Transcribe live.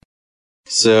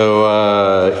So,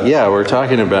 we're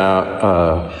talking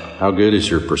about how good is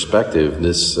your perspective.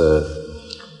 This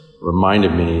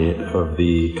reminded me of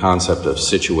the concept of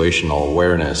situational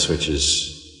awareness, which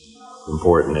is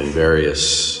important in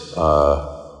various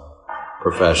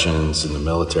professions, in the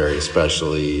military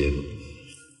especially, and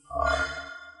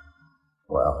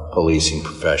policing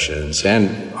professions,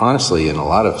 and honestly in a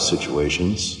lot of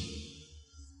situations,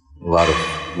 a lot of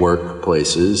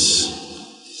workplaces.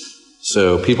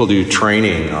 So people do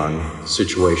training on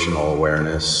situational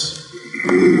awareness.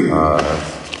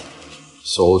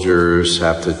 Soldiers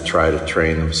have to try to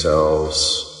train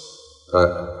themselves.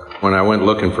 When I went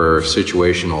looking for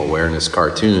situational awareness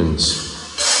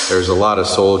cartoons, there's a lot of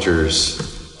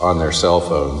soldiers on their cell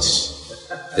phones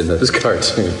in those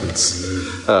cartoons.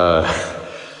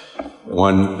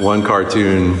 One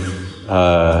cartoon,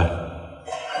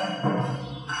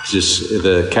 just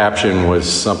the caption was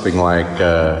something like,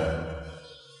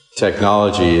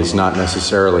 technology is not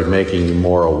necessarily making you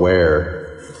more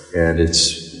aware, and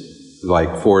it's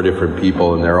like 4 different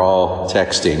people, and they're all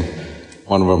texting.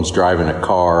 One of them's driving a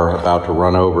car about to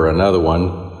run over another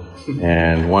one,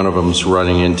 and one of them's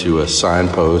running into a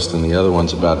signpost, and the other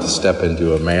one's about to step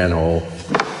into a manhole,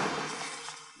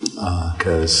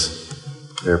 because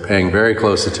they're paying very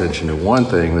close attention to one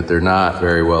thing, but they're not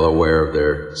very well aware of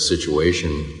their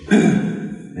situation.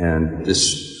 And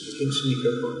this... I can sneak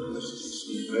up on this.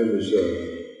 I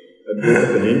blew up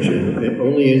an engine. The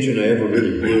only engine I ever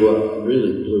really blew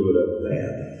it up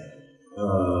bad.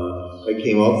 I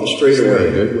came off the straightaway.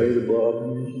 Is there a good way to blow up an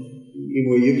engine?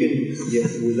 Well, you can,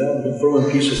 without throwing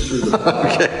pieces through the block.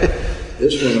 Okay.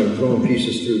 This one, I'm throwing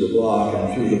pieces through the block and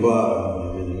through the bottom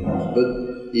and everything else. But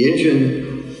the engine,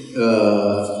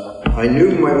 I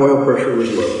knew my oil pressure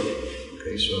was low.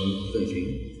 Okay, so I'm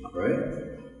thinking, right?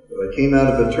 But I came out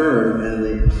of a turn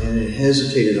and it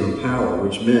hesitated on power,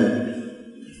 which meant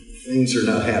things are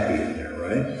not happy in there,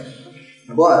 right?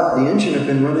 But the engine had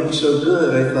been running so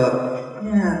good, I thought,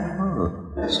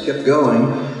 I just kept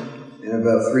going. And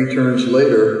about 3 turns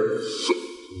later,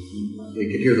 you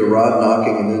could hear the rod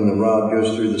knocking, and then the rod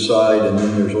goes through the side, and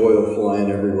then there's oil flying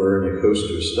everywhere, and it goes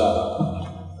to a stop.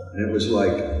 And it was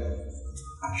like,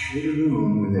 I should have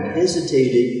known when it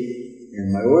hesitated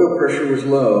and my oil pressure was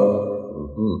low.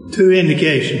 2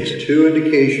 indications. 2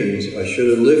 indications. I should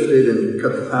have lifted and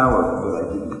cut the power, but I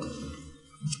didn't.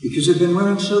 Because it'd been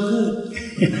running so good.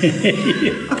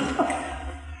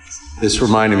 This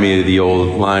reminded me of the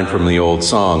old line from the old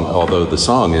song, although the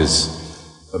song is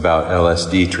about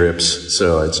LSD trips,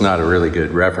 so it's not a really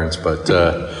good reference, but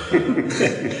the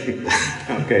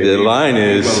line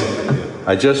is,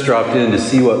 I just dropped in to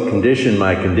see what condition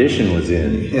my condition was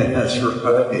in. Yeah, that's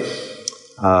right.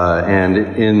 And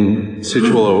in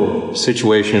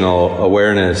situational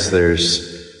awareness, there's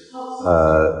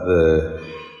the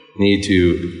need to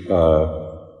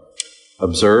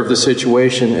observe the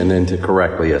situation and then to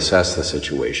correctly assess the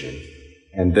situation,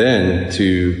 and then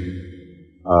to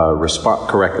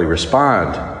correctly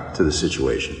respond to the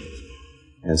situation.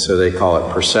 And so they call it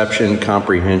perception,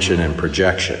 comprehension, and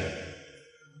projection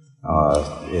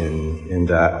in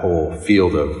that whole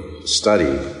field of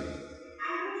study.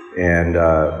 And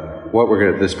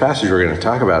this passage we're going to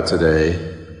talk about today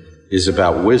is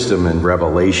about wisdom and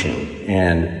revelation.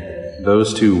 And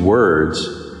those 2 words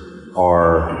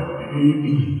are,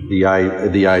 the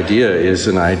idea is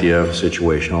an idea of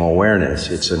situational awareness.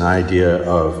 It's an idea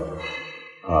of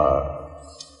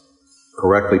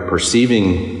correctly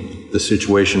perceiving the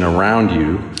situation around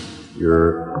you,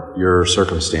 your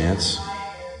circumstance,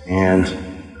 and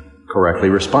correctly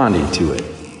responding to it.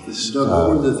 Doug, what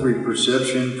were the 3?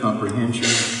 Perception, comprehension,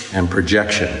 and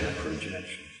projection.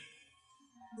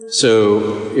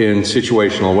 So in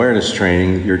situational awareness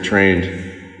training, you're trained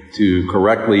to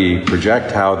correctly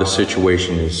project how the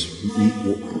situation is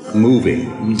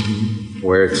moving,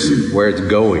 where it's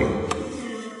going.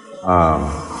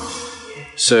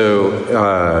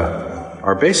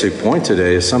 Our basic point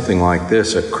today is something like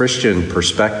this: a Christian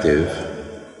perspective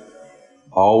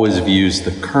always views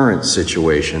the current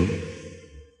situation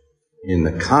in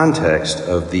the context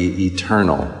of the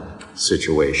eternal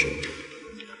situation.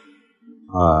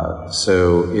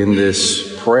 So in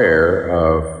this prayer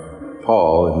of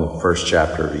Paul in the 1st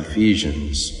chapter of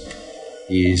Ephesians,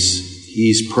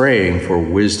 he's praying for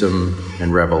wisdom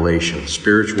and revelation,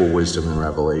 spiritual wisdom and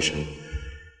revelation.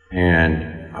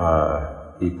 And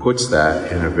he puts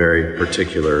that in a very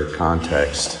particular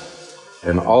context.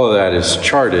 And all of that is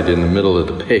charted in the middle of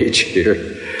the page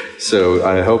here. So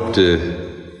I hope to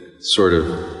sort of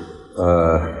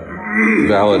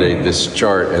validate this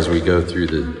chart as we go through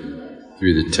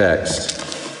the text.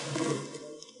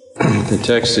 The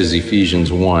text is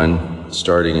Ephesians 1,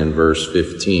 starting in verse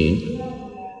 15.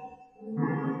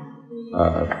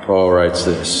 Paul writes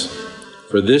this: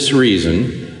 "For this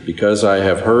reason, because I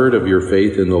have heard of your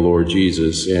faith in the Lord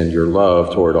Jesus and your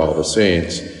love toward all the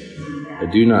saints, I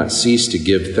do not cease to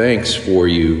give thanks for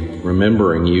you,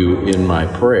 remembering you in my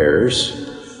prayers,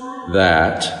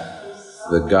 that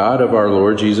the God of our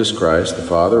Lord Jesus Christ, the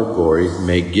Father of glory,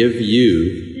 may give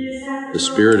you the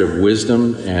spirit of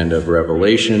wisdom and of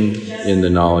revelation in the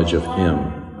knowledge of him,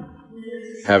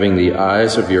 having the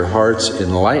eyes of your hearts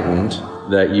enlightened,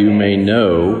 that you may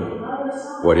know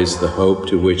what is the hope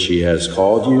to which he has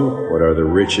called you, what are the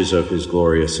riches of his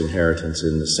glorious inheritance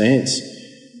in the saints,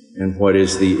 and what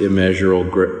is the immeasurable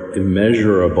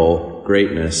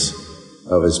greatness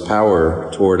of his power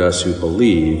toward us who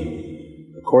believe,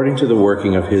 according to the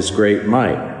working of his great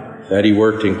might, that he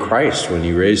worked in Christ when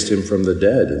he raised him from the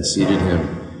dead and seated him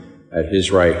at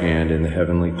his right hand in the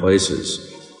heavenly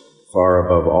places, far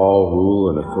above all rule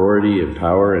and authority and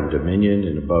power and dominion,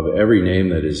 and above every name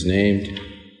that is named,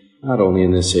 not only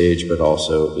in this age, but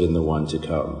also in the one to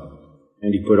come.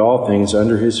 And he put all things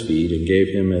under his feet and gave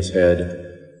him as head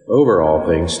over all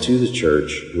things to the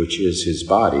church, which is his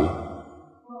body,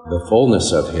 the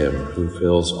fullness of him who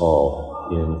fills all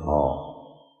in all."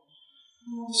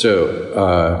 So,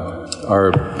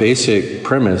 our basic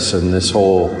premise in this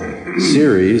whole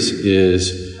series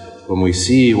is when we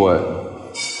see what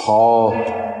Paul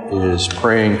is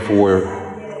praying for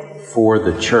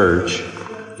the church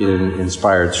in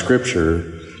inspired scripture,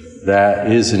 that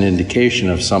is an indication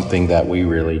of something that we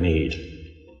really need.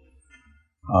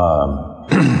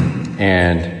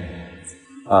 And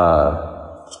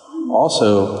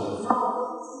also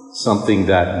something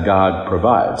that God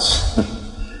provides.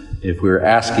 If we're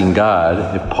asking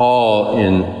God, if Paul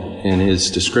in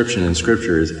his description in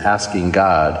Scripture is asking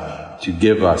God to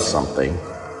give us something,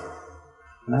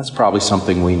 that's probably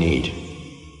something we need.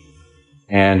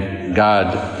 And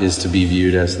God is to be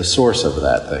viewed as the source of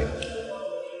that thing.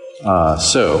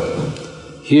 So,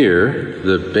 here,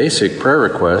 the basic prayer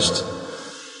request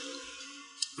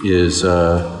is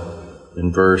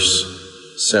in verse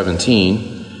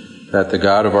 17, that the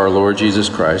God of our Lord Jesus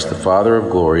Christ, the Father of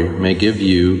glory, may give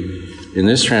you, in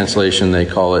this translation they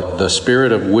call it, the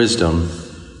spirit of wisdom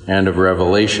and of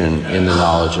revelation in the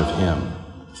knowledge of him.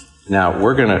 Now,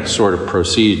 we're going to sort of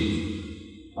proceed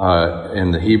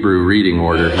in the Hebrew reading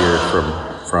order here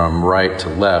from right to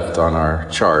left on our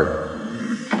chart.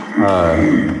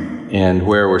 And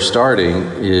where we're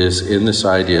starting is in this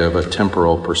idea of a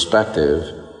temporal perspective.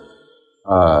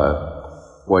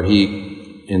 What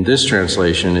he, in this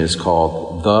translation, is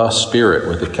called the Spirit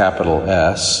with a capital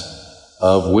S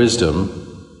of wisdom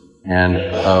and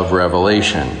of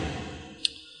revelation.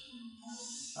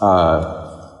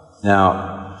 Now,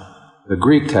 the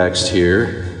Greek text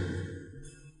here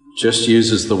just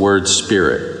uses the word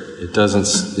Spirit. It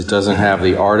doesn't have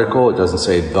the article. It doesn't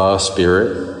say the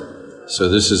Spirit. So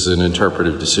this is an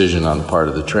interpretive decision on the part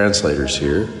of the translators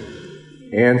here.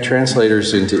 And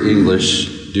translators into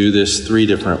English do this three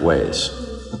different ways.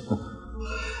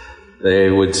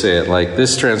 They would say it like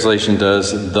this translation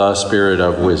does: the Spirit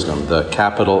of wisdom, the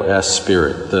capital S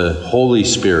Spirit, the Holy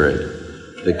Spirit,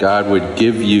 that God would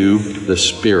give you the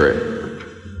Spirit.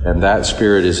 And that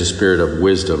Spirit is a spirit of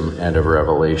wisdom and of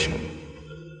revelation.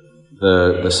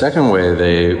 The second way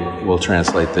they will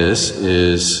translate this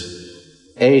is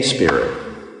a Spirit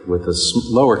with a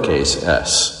lowercase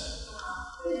s.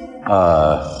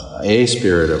 A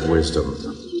spirit of wisdom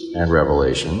and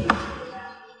revelation.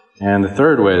 And the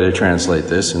third way they translate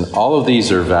this, and all of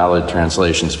these are valid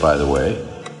translations, by the way,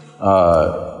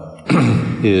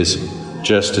 is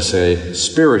just to say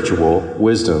spiritual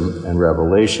wisdom and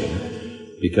revelation,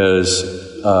 because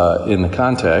in the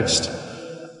context,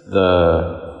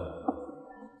 the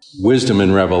wisdom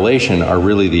and revelation are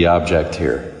really the object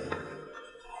here.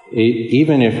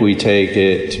 Even if we take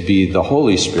it to be the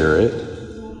Holy Spirit,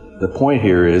 the point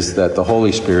here is that the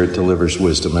Holy Spirit delivers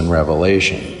wisdom and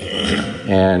revelation.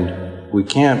 And we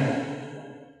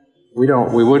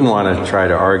wouldn't want to try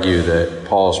to argue that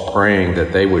Paul's praying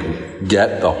that they would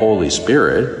get the Holy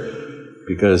Spirit,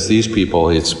 because these people,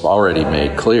 it's already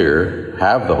made clear,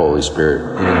 have the Holy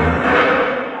Spirit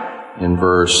in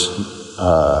verse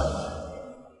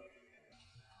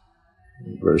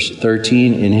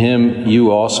 13. In him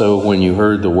you also, when you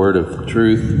heard the word of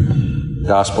truth,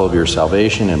 gospel of your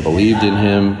salvation, and believed in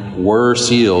him, were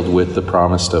sealed with the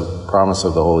promise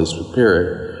of the Holy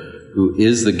Spirit, who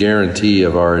is the guarantee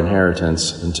of our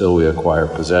inheritance until we acquire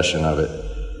possession of it,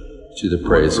 to the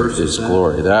praise of his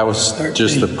glory. That was 13.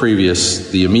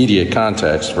 Just the immediate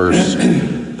context, verse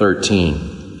 13.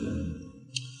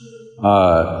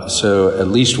 So at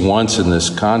least once in this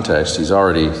context, they've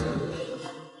already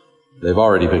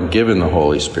been given the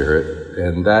Holy Spirit,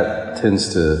 and that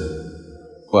tends to,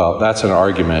 well, that's an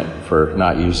argument for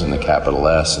not using the capital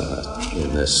S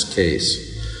in this case.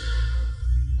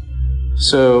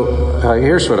 So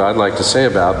here's what I'd like to say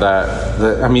about that.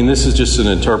 This is just an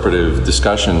interpretive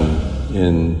discussion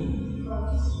in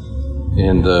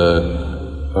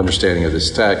the understanding of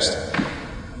this text.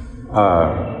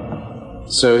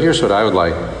 So here's how I would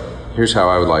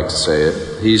like to say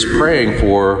it. He's praying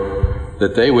for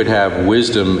that they would have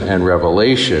wisdom and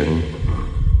revelation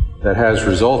that has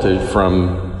resulted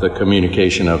from the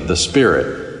communication of the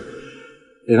Spirit.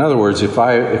 In other words, if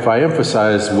I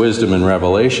emphasize wisdom and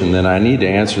revelation, then I need to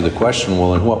answer the question,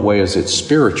 well, in what way is it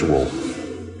spiritual? Or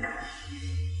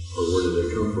where did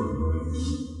it come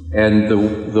from? And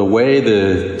the way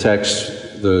the text,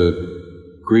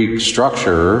 the Greek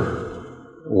structure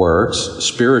works,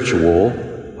 spiritual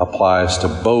applies to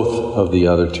both of the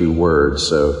other two words.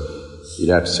 So you'd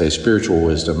have to say spiritual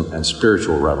wisdom and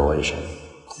spiritual revelation.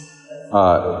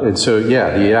 And so,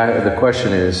 the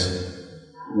question is,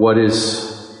 where does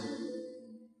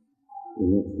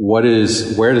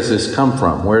this come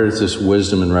from? Where does this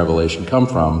wisdom and revelation come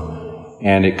from?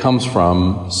 And it comes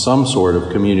from some sort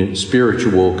of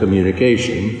spiritual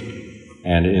communication.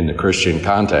 And in the Christian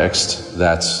context,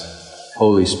 that's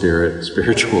Holy Spirit,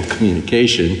 spiritual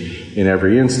communication in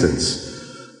every instance.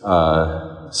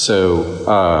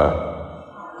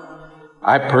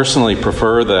 I personally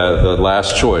prefer the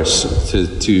last choice,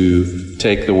 to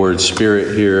take the word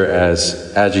Spirit here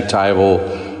as adjectival,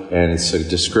 and it's a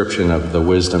description of the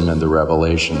wisdom and the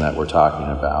revelation that we're talking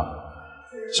about.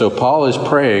 So Paul is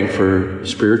praying for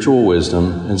spiritual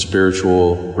wisdom and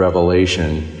spiritual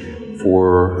revelation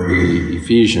for the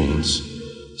Ephesians.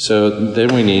 So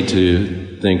then we need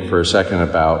to think for a second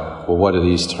about, well, what do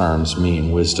these terms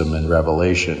mean, wisdom and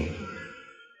revelation?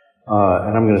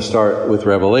 And I'm going to start with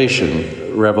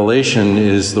revelation. Revelation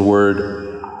is the word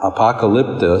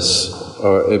apocalyptos,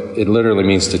 or it literally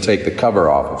means to take the cover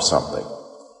off of something.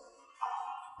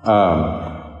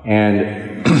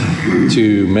 And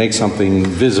to make something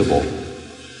visible.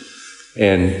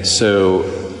 And so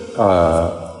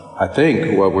I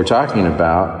think what we're talking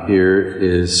about here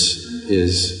is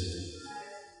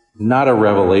not a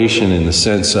revelation in the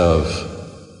sense of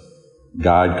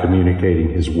God communicating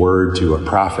His word to a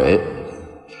prophet.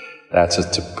 That's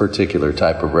a particular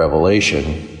type of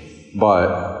revelation.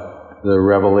 But the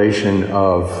revelation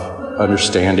of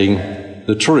understanding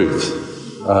the truth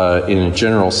in a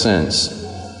general sense.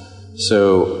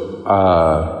 So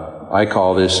I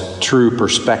call this true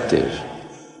perspective.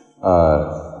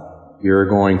 You're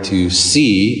going to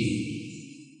see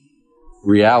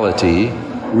reality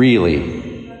really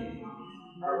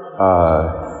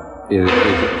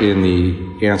in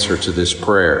the answer to this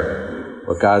prayer.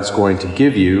 What God's going to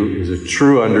give you is a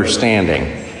true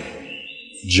understanding,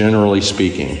 generally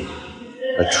speaking,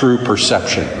 a true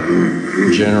perception,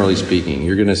 generally speaking.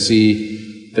 You're going to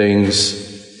see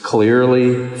things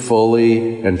clearly,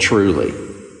 fully, and truly.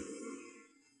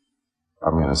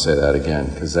 I'm going to say that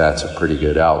again because that's a pretty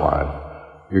good outline.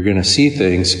 You're going to see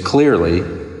things clearly,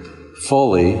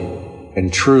 fully,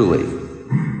 and truly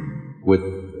with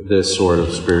this sort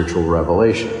of spiritual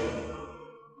revelation.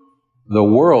 The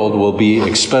world will be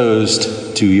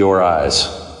exposed to your eyes.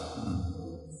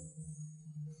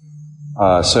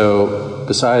 So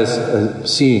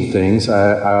besides seeing things,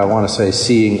 I want to say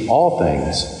seeing all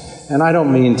things. And I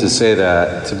don't mean to say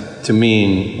that to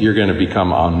mean you're going to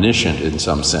become omniscient in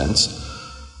some sense.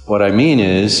 What I mean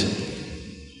is,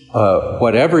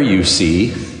 whatever you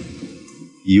see,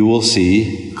 you will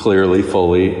see clearly,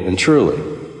 fully, and truly.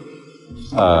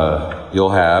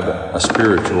 You'll have a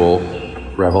spiritual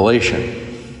revelation.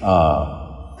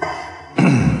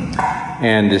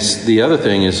 And the other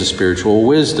thing is a spiritual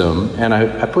wisdom. And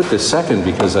I put this second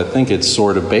because I think it's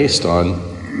sort of based on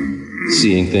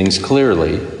seeing things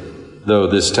clearly, though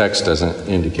this text doesn't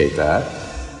indicate that.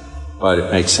 But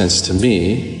it makes sense to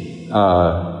me.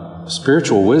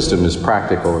 Spiritual wisdom is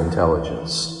practical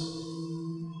intelligence.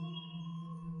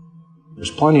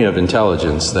 There's plenty of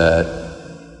intelligence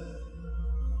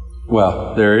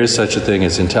there is such a thing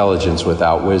as intelligence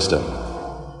without wisdom.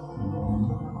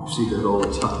 You see that all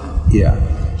the time. Yeah.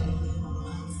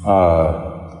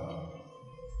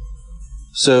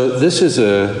 So this is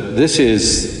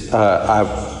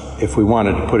if we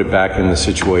wanted to put it back in the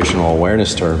situational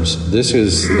awareness terms, this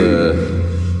is the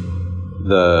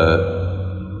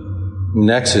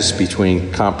nexus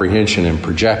between comprehension and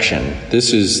projection.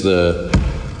 This is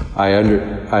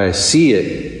I see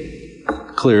it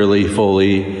clearly,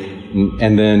 fully,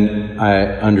 and then I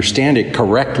understand it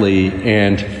correctly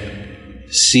and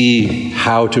see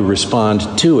how to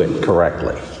respond to it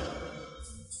correctly.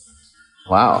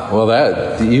 Wow. Well,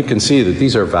 that you can see that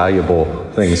these are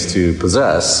valuable things to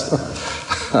possess.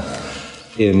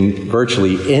 In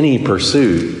virtually any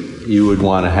pursuit, you would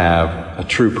want to have a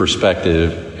true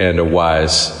perspective and a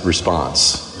wise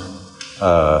response.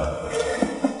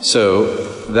 So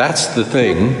that's the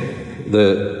thing,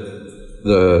 the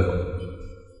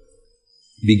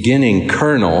beginning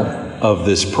kernel of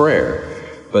this prayer.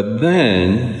 But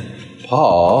then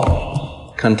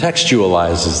Paul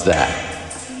contextualizes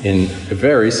that in a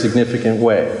very significant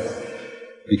way.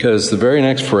 Because the very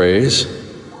next phrase,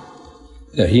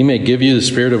 that he may give you the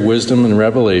spirit of wisdom and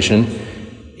revelation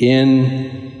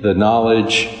in the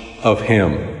knowledge of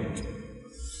him.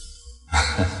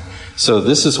 So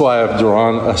this is why I've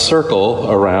drawn a circle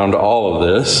around all of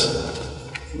this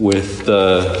with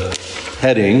the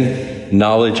heading,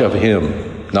 knowledge of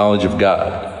him, knowledge of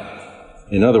God.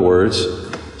 In other words,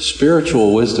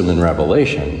 spiritual wisdom and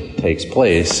revelation takes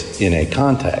place in a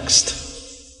context.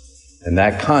 And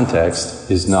that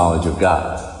context is knowledge of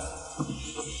God.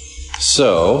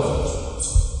 So,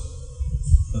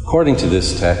 according to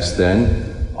this text,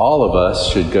 then, all of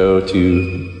us should go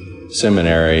to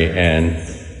seminary and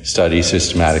study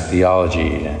systematic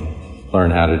theology and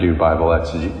learn how to do Bible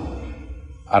exegesis.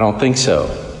 I don't think so.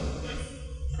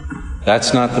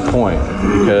 That's not the point,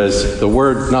 because the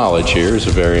word knowledge here is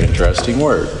a very interesting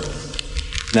word.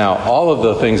 Now, all of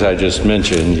the things I just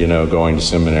mentioned, going to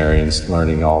seminary and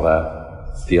learning all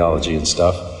that theology and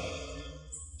stuff,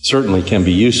 certainly can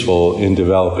be useful in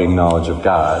developing knowledge of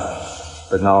God.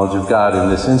 But knowledge of God in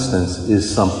this instance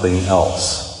is something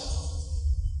else.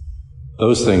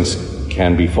 Those things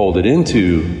can be folded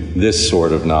into this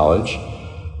sort of knowledge.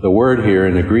 The word here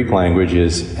in the Greek language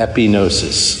is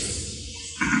epignosis.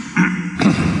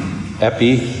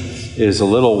 Epi is a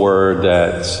little word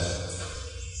that's,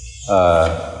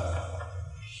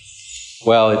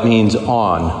 it means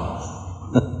on.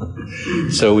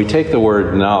 So we take the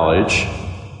word knowledge,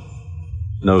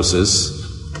 gnosis.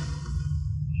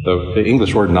 The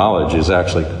English word knowledge is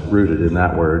actually rooted in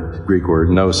that word, the Greek word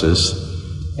gnosis.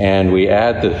 And we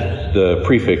add the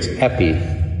prefix epi.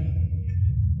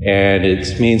 And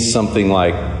it means something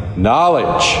like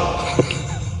knowledge.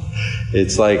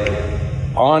 It's like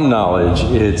on knowledge.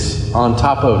 It's on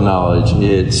top of knowledge.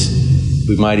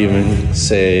 We might even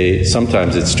say,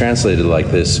 sometimes it's translated like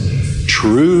this,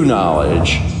 true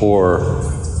knowledge or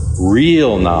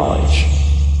real knowledge.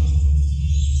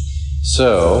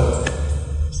 So,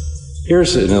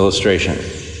 here's an illustration.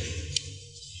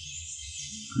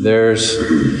 There's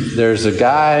a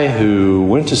guy who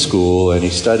went to school and he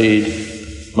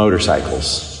studied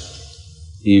motorcycles.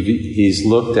 He's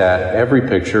looked at every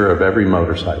picture of every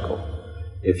motorcycle.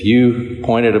 If you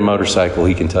point at a motorcycle,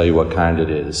 he can tell you what kind it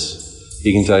is.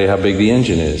 He can tell you how big the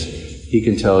engine is. He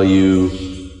can tell you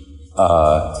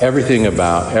everything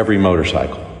about every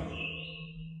motorcycle.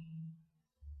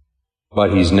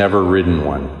 But he's never ridden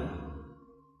one.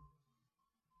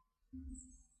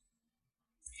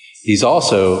 He's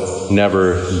also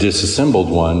never disassembled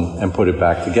one and put it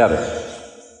back together.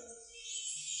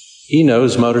 He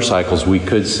knows motorcycles, we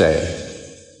could say.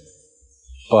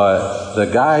 But the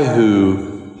guy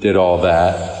who did all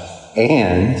that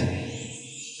and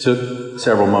took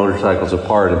several motorcycles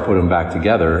apart and put them back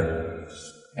together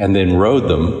and then rode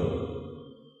them,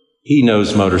 he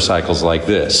knows motorcycles like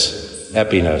this.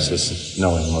 Epignosis,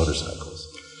 knowing motorcycles.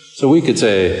 So we could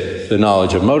say the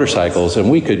knowledge of motorcycles,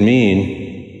 and we could mean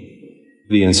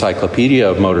the encyclopedia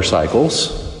of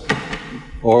motorcycles,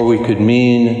 or we could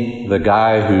mean the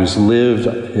guy who's lived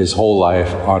his whole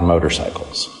life on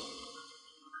motorcycles.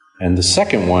 And the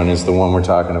second one is the one we're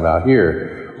talking about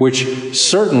here, which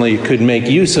certainly could make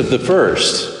use of the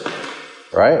first,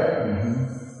 right?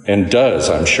 Mm-hmm. And does,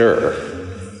 I'm sure.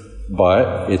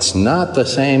 But it's not the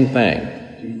same thing.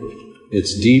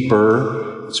 It's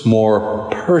deeper, it's more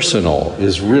personal,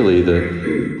 is really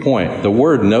the point. The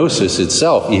word gnosis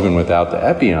itself, even without the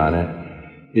epi on it,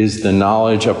 is the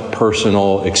knowledge of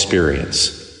personal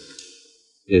experience.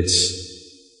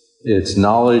 It's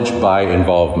knowledge by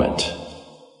involvement.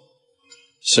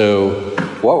 So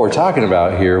what we're talking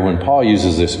about here, when Paul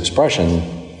uses this expression,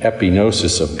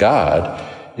 epignosis of God,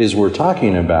 is we're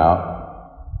talking about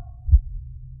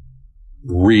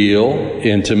real,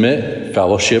 intimate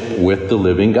fellowship with the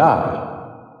living God.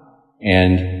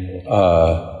 And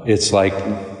it's like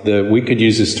we could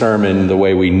use this term in the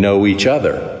way we know each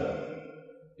other.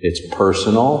 It's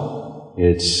personal,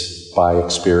 it's by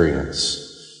experience.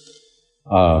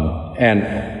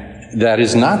 And that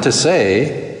is not to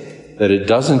say that it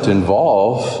doesn't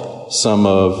involve some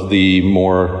of the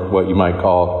more, what you might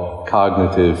call,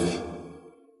 cognitive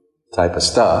type of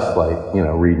stuff, like,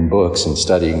 reading books and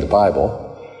studying the Bible.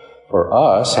 For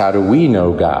us, how do we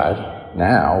know God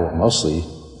now? Well, mostly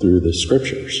through the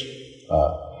Scriptures.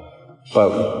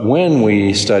 But when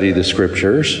we study the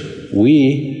Scriptures,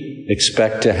 we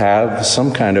expect to have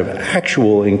some kind of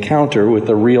actual encounter with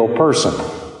a real person,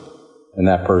 and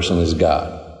that person is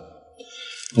God.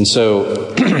 And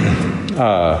so,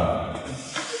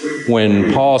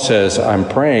 when Paul says, I'm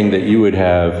praying that you would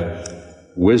have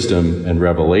wisdom and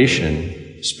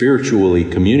revelation spiritually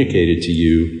communicated to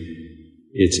you,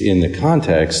 it's in the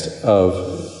context of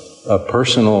a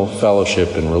personal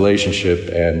fellowship and relationship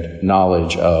and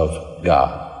knowledge of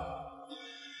God.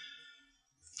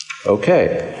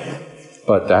 Okay,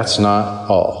 but that's not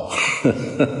all.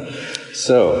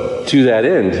 So, to that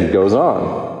end, he goes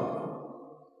on.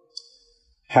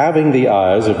 Having the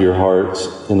eyes of your hearts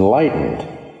enlightened,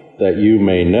 that you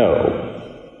may know.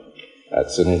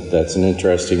 That's an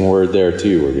interesting word there,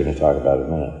 too. We're going to talk about it in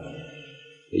a minute.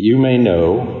 That you may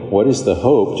know what is the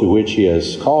hope to which he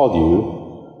has called you,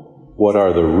 what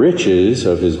are the riches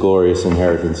of his glorious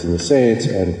inheritance in the saints,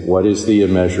 and what is the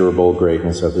immeasurable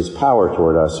greatness of his power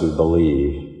toward us who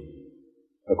believe,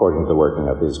 according to the working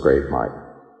of his great might.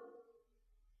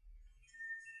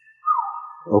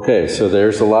 Okay, so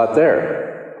there's a lot there.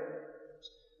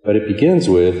 But it begins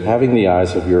with having the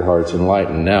eyes of your hearts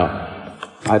enlightened. Now,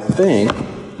 I think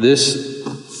this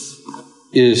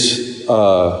is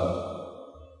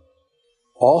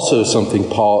also something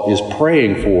Paul is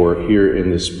praying for here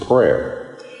in this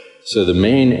prayer. So the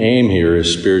main aim here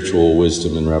is spiritual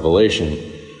wisdom and revelation,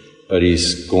 but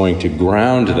he's going to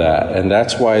ground that, and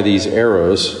that's why these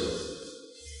arrows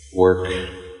work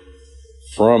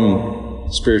from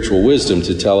spiritual wisdom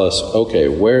to tell us, okay,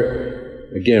 we're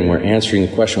answering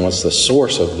the question, what's the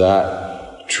source of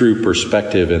that true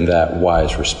perspective and that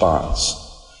wise response?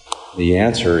 The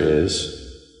answer is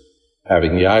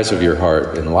having the eyes of your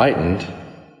heart enlightened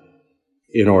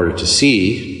in order to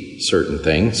see certain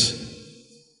things,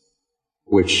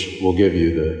 which will give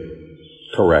you the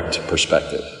correct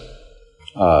perspective.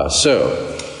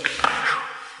 So,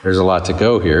 there's a lot to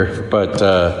go here, but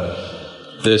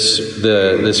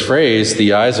this phrase,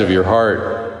 the eyes of your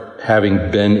heart having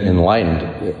been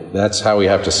enlightened, that's how we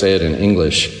have to say it in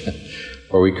English.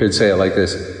 Or we could say it like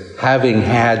this, having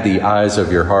had the eyes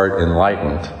of your heart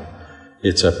enlightened.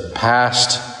 It's a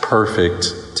past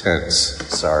perfect tense.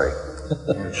 Sorry.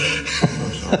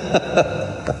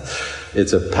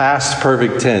 It's a past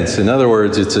perfect tense. In other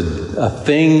words, it's a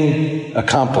thing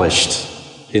accomplished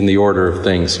in the order of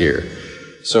things here.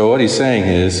 So what he's saying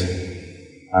is,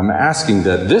 I'm asking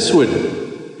that this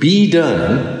would be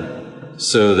done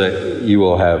so that you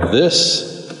will have this,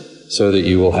 so that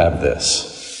you will have this.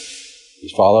 You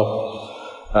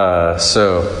follow?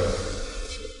 So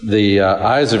the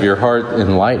eyes of your heart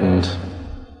enlightened.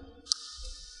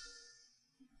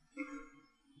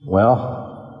 Well,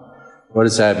 what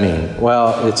does that mean?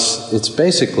 Well, it's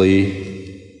basically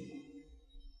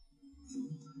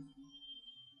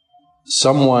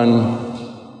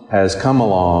someone has come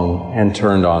along and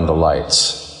turned on the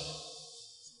lights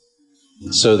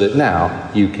so that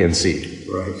now you can see.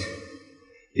 Right.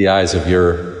 The eyes of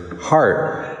your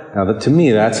heart. Now, to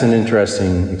me, that's an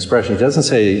interesting expression. It doesn't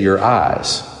say your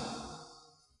eyes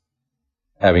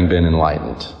having been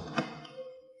enlightened.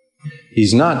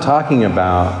 He's not talking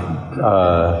about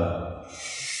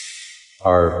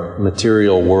our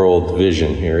material world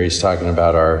vision here. He's talking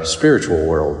about our spiritual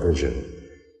world vision.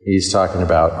 He's talking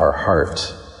about our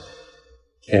heart.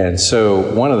 And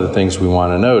so one of the things we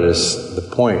want to notice, the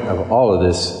point of all of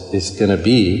this is going to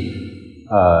be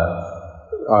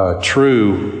a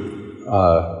true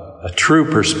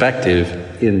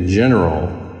perspective in general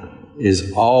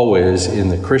is always in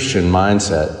the Christian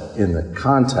mindset in the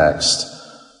context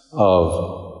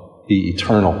of the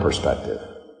eternal perspective.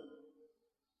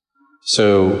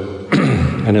 So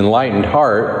an enlightened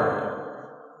heart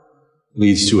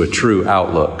leads to a true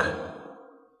outlook.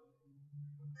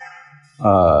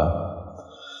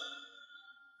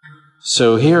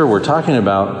 So here we're talking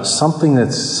about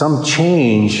something some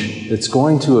change that's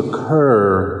going to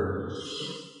occur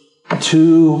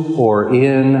to or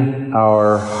in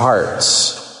our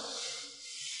hearts.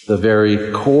 The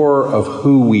very core of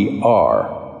who we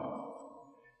are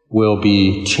will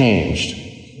be changed,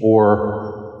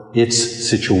 or its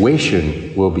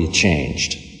situation will be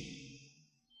changed.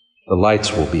 The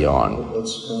lights will be on.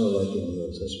 That's kind of like in the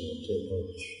Old Testament,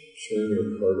 turn your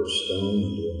heart of stone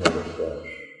into a heart of flesh.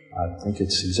 I think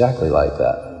it's exactly like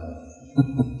that.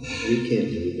 We can't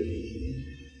do it, but he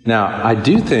can. Now, I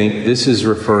do think this is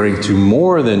referring to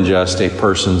more than just a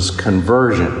person's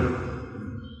conversion.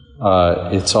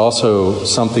 It's also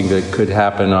something that could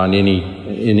happen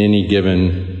in any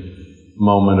given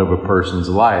moment of a person's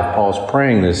life. Paul's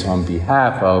praying this on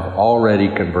behalf of already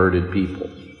converted people.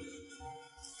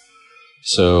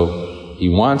 So he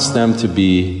wants them to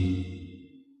be,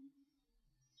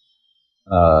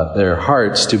 their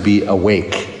hearts to be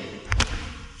awake.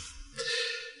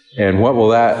 And what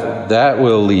will that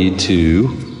will lead to,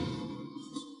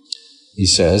 he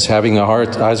says, having the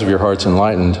eyes of your hearts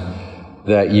enlightened,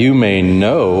 that you may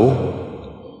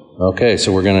know. Okay,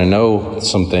 so we're going to know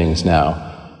some things now.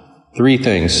 3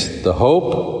 things: the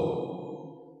hope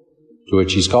to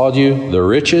which he's called you, the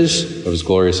riches of his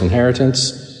glorious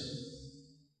inheritance,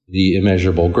 the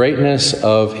immeasurable greatness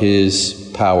of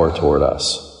his power toward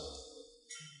us.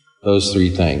 Those 3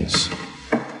 things.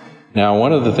 Now,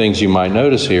 one of the things you might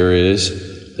notice here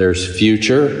is there's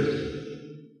future,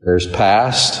 there's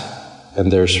past,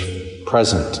 and there's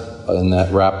present, and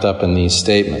that wrapped up in these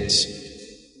statements.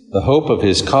 The hope of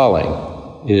his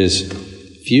calling is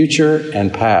future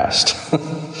and past,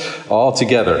 all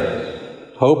together.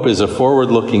 Hope is a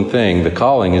forward-looking thing. The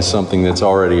calling is something that's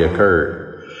already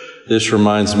occurred. This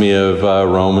reminds me of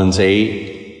Romans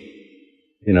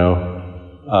 8,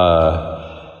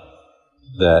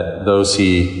 that those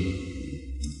he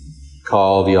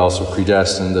called, he also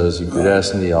predestined. Those he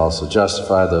predestined, he also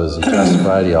justified. Those he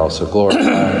justified, he also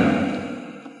glorified.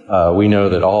 We know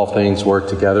that all things work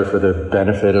together for the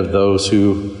benefit of those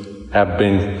who have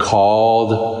been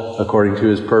called according to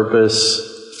his purpose,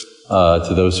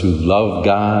 to those who love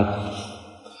God.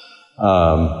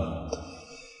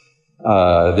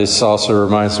 This also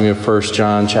reminds me of 1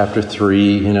 John chapter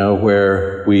 3,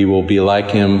 where we will be like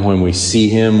him when we see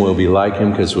him. We'll be like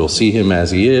him because we'll see him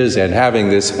as he is. And having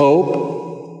this hope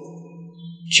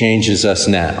changes us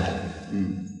now.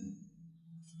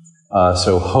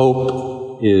 So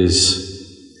hope is,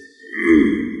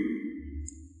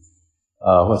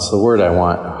 what's the word I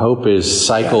want? Hope is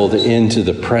cycled into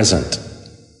the present.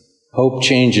 Hope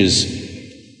changes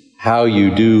how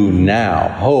you do now.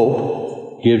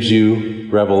 Hope gives you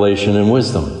revelation and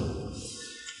wisdom.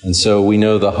 And so we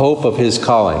know the hope of his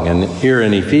calling. And here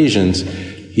in Ephesians,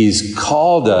 he's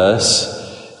called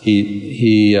us.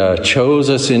 He chose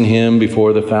us in him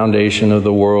before the foundation of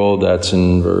the world. That's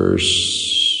in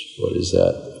verse, what is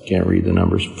that? I can't read the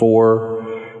numbers.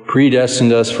 4.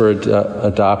 Predestined us for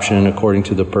adoption according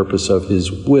to the purpose of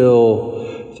his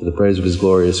will, to the praise of his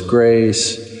glorious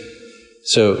grace.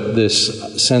 So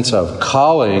this sense of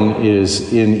calling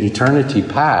is in eternity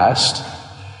past,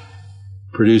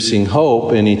 producing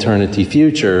hope in eternity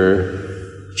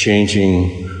future,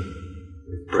 changing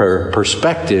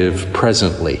perspective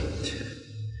presently.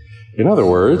 In other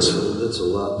words,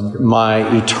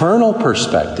 my eternal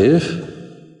perspective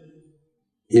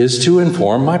is to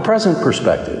inform my present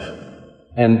perspective.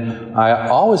 And I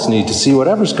always need to see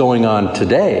whatever's going on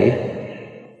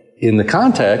today in the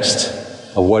context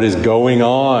of what is going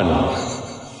on,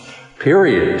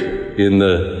 period, in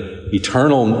the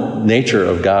eternal nature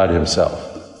of God himself.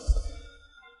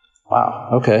 Wow,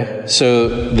 okay. So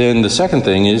then the second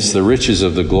thing is the riches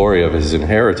of the glory of his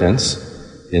inheritance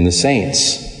in the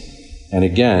saints. And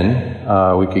again,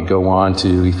 we could go on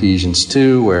to Ephesians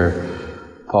 2, where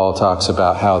Paul talks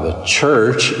about how the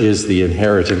church is the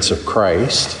inheritance of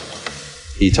Christ.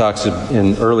 He talks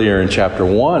earlier in chapter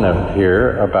 1 of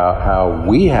here about how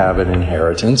we have an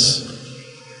inheritance.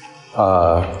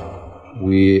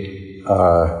 We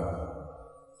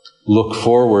look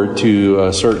forward to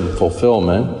a certain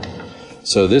fulfillment.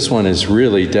 So this one is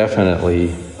really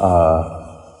definitely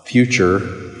future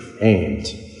aimed.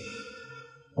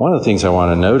 One of the things I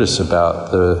want to notice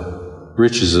about the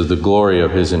riches of the glory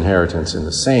of his inheritance in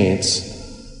the saints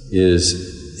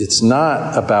is it's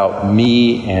not about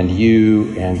me and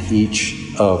you and each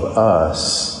of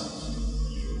us.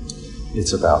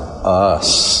 It's about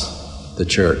us, the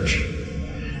church.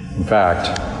 In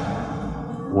fact,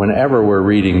 whenever we're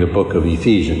reading the book of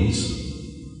Ephesians,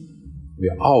 we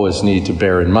always need to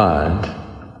bear in mind,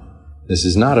 this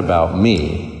is not about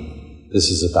me, this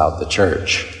is about the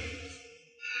church.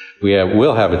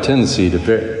 We'll have a tendency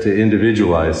to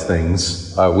individualize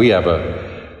things. We have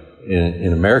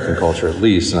in American culture at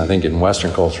least, and I think in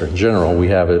Western culture in general, we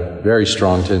have a very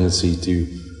strong tendency to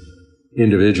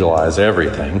individualize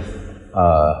everything.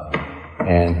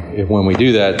 And when we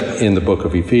do that in the book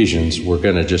of Ephesians, we're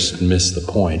going to just miss the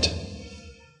point.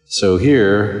 So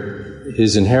here,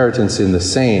 his inheritance in the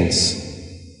saints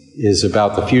is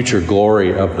about the future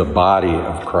glory of the body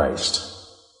of Christ.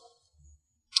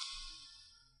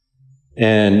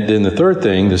 And then the third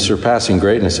thing, the surpassing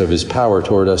greatness of his power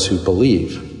toward us who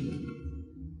believe.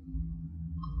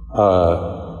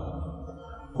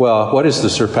 Well, what is the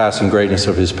surpassing greatness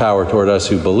of his power toward us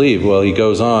who believe? Well, he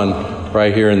goes on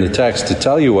right here in the text to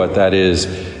tell you what that is,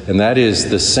 and that is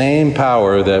the same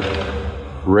power that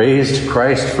raised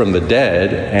Christ from the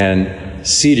dead and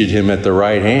seated him at the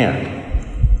right hand.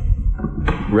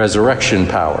 Resurrection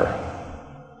power.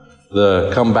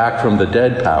 The come back from the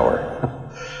dead power.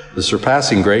 The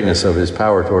surpassing greatness of his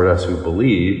power toward us who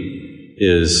believe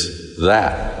is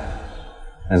that.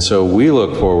 And so we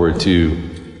look forward to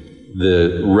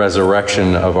the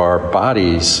resurrection of our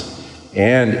bodies.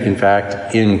 And in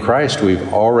fact, in Christ,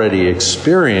 we've already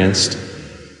experienced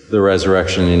the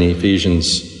resurrection. In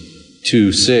Ephesians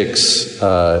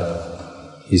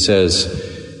 2:6, he says,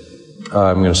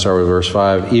 I'm going to start with verse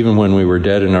 5, even when we were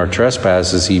dead in our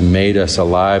trespasses, he made us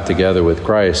alive together with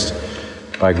Christ.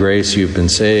 By grace you've been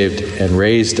saved, and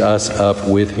raised us up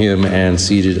with him and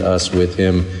seated us with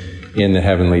him in the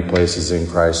heavenly places in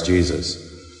Christ Jesus.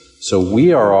 So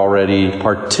we are already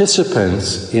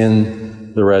participants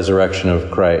in the resurrection of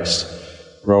Christ.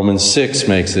 Romans 6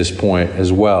 makes this point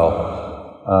as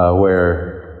well,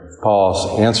 where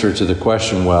Paul's answer to the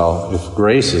question, well, if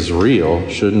grace is real,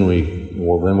 shouldn't we?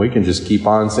 Well, then we can just keep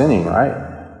on sinning, right?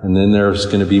 And then there's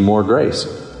going to be more grace.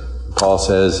 Paul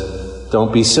says,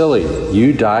 don't be silly.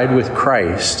 You died with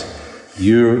Christ.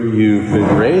 You've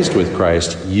been raised with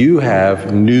Christ. You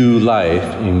have new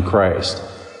life in Christ.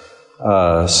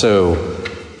 So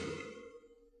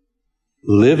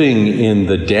living in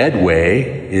the dead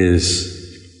way is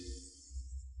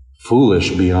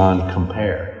foolish beyond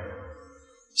compare.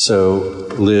 So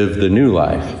live the new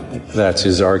life. That's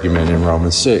his argument in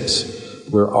Romans 6.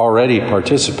 We're already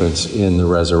participants in the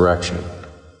resurrection.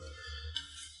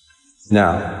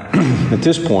 Now, at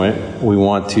this point, we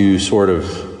want to sort of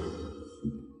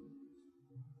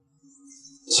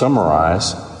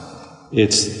summarize.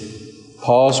 It's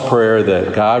Paul's prayer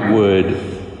that God would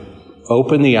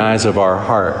open the eyes of our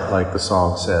heart, like the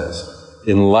song says,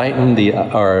 enlighten the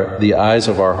eyes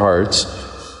of our hearts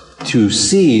to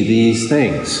see these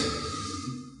things.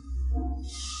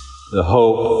 The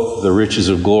hope, the riches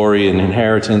of glory and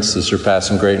inheritance, the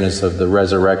surpassing greatness of the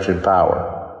resurrection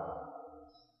power.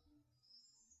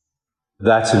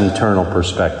 That's an eternal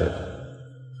perspective.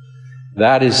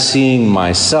 That is seeing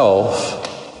myself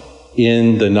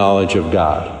in the knowledge of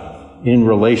God, in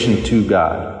relation to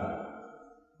God.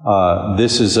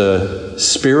 This is a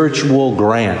spiritual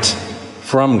grant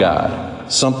from God,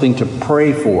 something to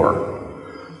pray for.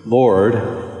 Lord,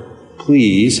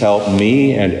 please help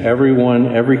me and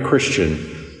everyone, every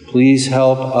Christian, please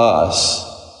help us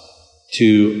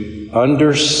to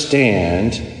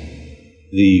understand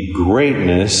the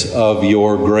greatness of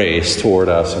your grace toward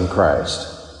us in Christ.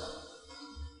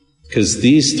 Because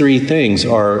these three things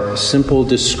are simple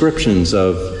descriptions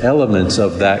of elements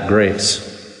of that grace.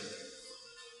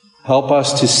 Help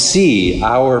us to see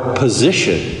our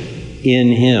position in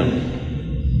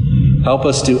him. Help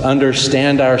us to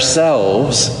understand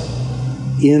ourselves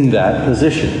in that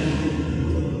position.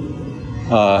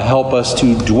 Help us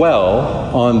to dwell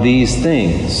on these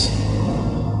things.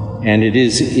 And it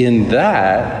is in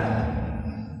that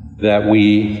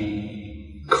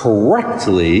we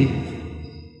correctly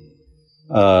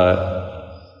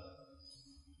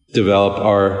develop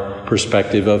our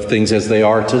perspective of things as they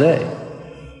are today.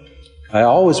 I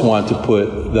always want to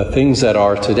put the things that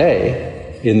are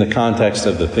today in the context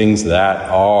of the things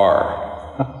that are.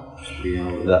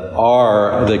 That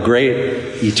are the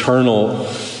great eternal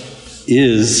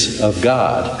is of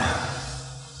God.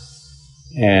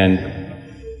 And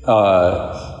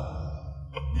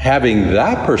having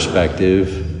that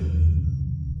perspective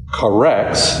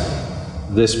corrects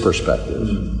this perspective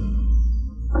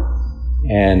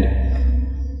and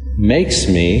makes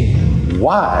me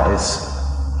wise.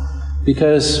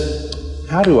 Because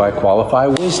how do I qualify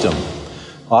wisdom?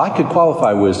 Well, I could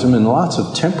qualify wisdom in lots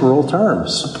of temporal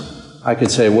terms. I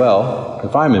could say, well,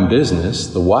 if I'm in business,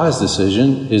 the wise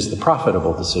decision is the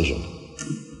profitable decision.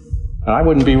 And I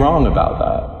wouldn't be wrong about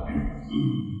that.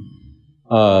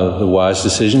 The wise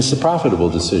decision is the profitable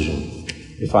decision.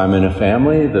 If I'm in a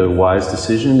family, the wise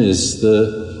decision is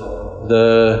the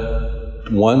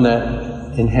one that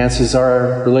enhances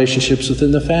our relationships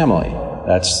within the family.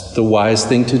 That's the wise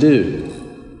thing to do.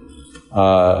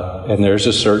 And there's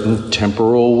a certain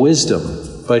temporal wisdom.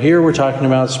 But here we're talking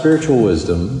about spiritual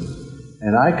wisdom.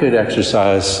 And I could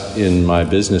exercise in my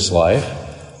business life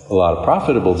a lot of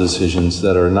profitable decisions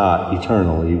that are not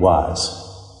eternally wise.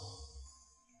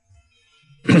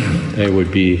 They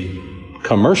would be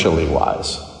commercially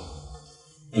wise.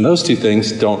 And those two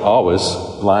things don't always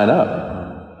line up.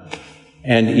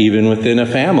 And even within a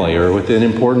family or within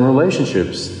important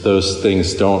relationships, those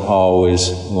things don't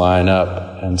always line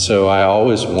up. And so I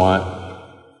always want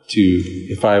to,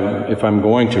 if I'm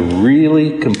going to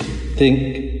really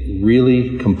think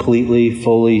really completely,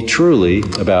 fully, truly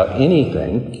about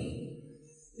anything,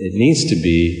 it needs to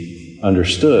be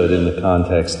understood in the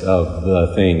context of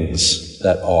the things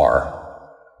that are,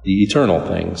 the eternal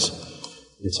things.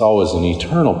 It's always an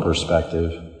eternal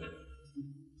perspective.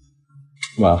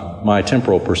 Well, my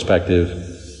temporal perspective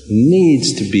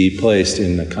needs to be placed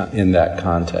in that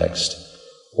context,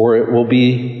 or it will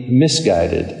be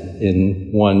misguided in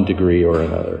one degree or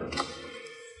another.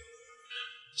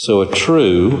 So a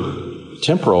true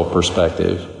temporal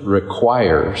perspective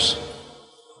requires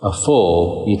a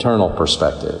full eternal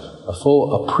perspective, a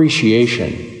full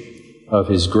appreciation of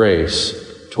His grace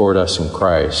toward us in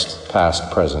Christ, past,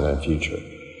 present, and future.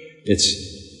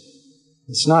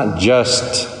 It's not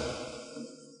just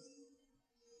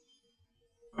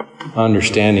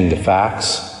understanding the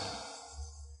facts.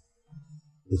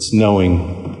 It's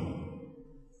knowing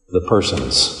the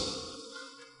persons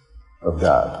of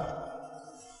God.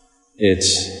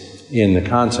 It's in the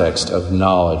context of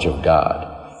knowledge of God.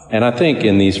 And I think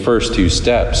in these first two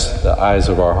steps, the eyes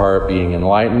of our heart being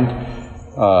enlightened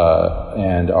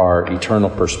and our eternal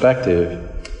perspective,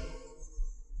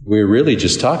 we're really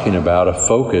just talking about a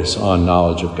focus on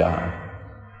knowledge of God.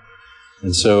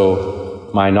 And so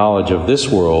my knowledge of this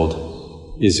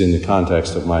world is in the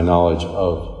context of my knowledge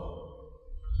of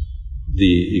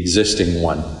the existing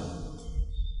one,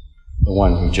 the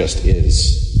one who just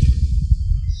is.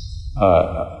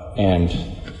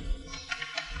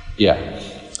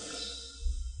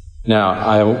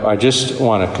 Now, I just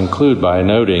want to conclude by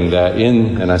noting that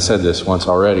and I said this once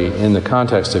already, in the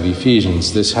context of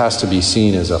Ephesians, this has to be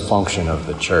seen as a function of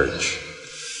the church,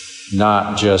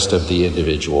 not just of the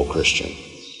individual Christian.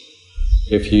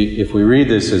 If we read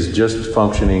this as just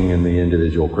functioning in the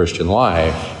individual Christian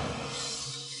life,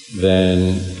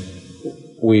 then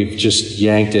we've just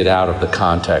yanked it out of the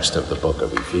context of the book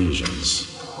of Ephesians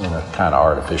in a kind of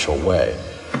artificial way.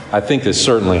 I think this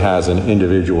certainly has an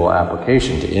individual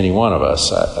application to any one of us.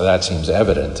 That seems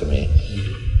evident to me.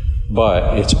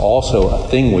 But it's also a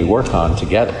thing we work on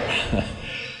together.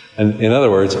 And in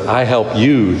other words, I help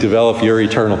you develop your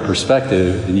eternal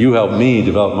perspective, and you help me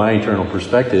develop my eternal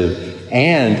perspective,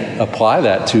 and apply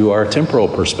that to our temporal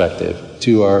perspective,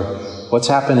 to our what's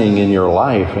happening in your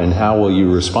life, and how will you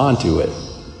respond to it?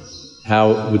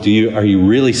 Are you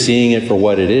really seeing it for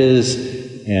what it is?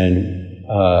 And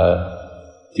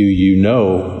do you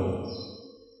know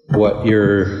what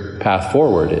your path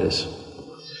forward is?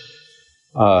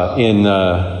 In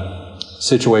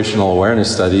situational awareness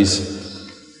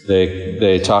studies,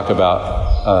 they talk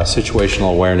about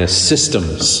situational awareness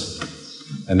systems,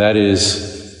 and that is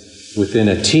within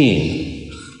a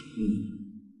team.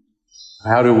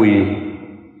 How do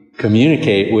we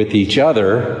communicate with each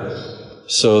other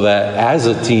so that as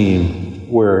a team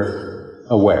we're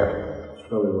aware? That's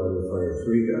probably why they fired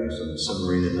 3 guys on the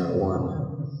submarine and not 1.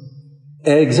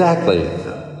 Exactly.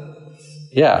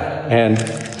 Yeah, and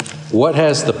what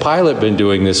has the pilot been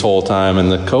doing this whole time,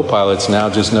 and the co-pilot's now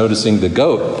just noticing the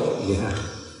goat? Yeah.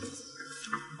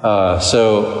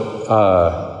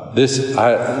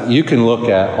 You can look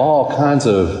at all kinds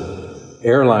of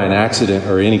airline accident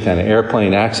or any kind of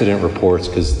airplane accident reports,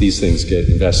 because these things get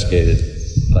investigated,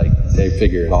 like they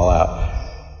figure it all out.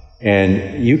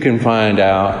 And you can find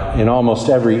out in almost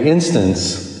every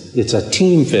instance, it's a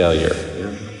team failure.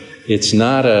 Yeah. It's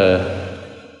not a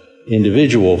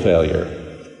individual failure.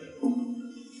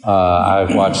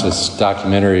 I've watched this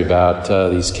documentary about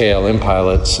these KLM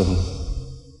pilots, and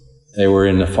they were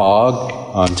in the fog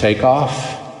on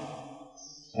takeoff,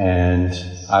 and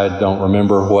I don't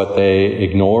remember what they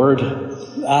ignored.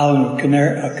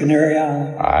 Canary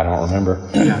Island. I don't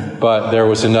remember. But there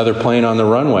was another plane on the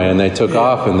runway, and they took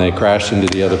off, and they crashed into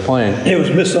the other plane. It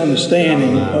was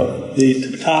misunderstanding of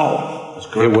the tower.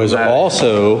 It was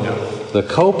also the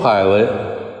co-pilot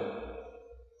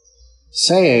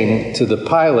saying to the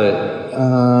pilot,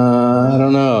 I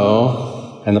don't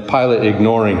know, and the pilot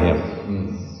ignoring him.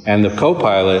 And the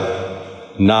co-pilot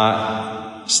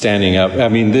not standing up. I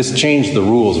mean, this changed the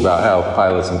rules about how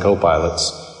pilots and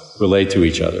co-pilots relate to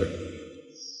each other.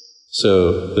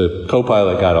 So the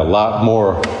co-pilot got a lot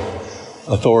more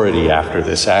authority after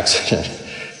this accident,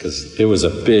 because it was a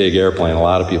big airplane. A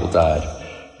lot of people died.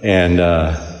 And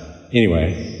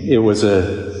anyway, it was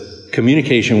a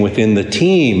communication within the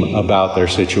team about their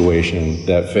situation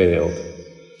that failed.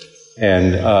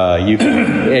 And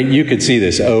you could see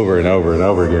this over and over and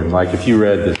over again. Like if you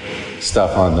read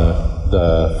stuff on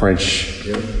the French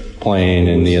plane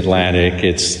in the Atlantic.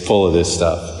 It's full of this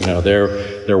stuff.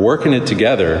 They're working it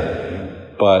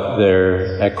together, but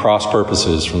they're at cross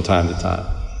purposes from time to time.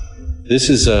 This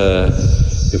is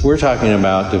if we're talking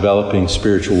about developing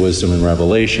spiritual wisdom and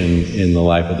revelation in the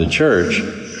life of the church,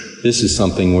 this is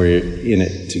something we're in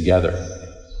it together.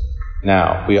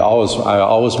 Now, I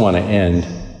always want to end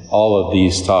all of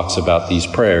these talks about these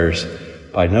prayers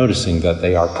by noticing that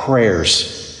they are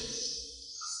prayers.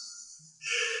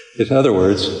 In other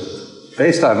words,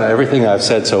 based on everything I've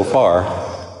said so far,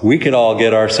 we could all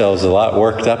get ourselves a lot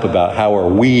worked up about how are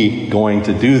we going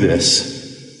to do this.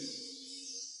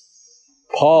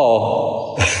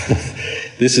 Paul,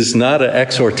 this is not an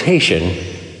exhortation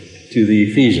to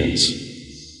the Ephesians.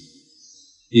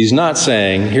 He's not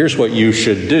saying, here's what you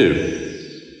should do.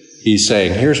 He's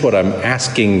saying, here's what I'm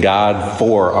asking God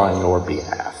for on your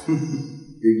behalf.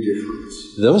 Big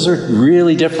difference. Those are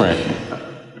really different.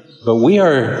 But we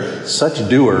are such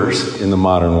doers in the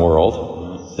modern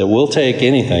world that we'll take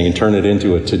anything and turn it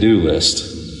into a to-do list,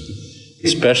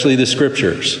 especially the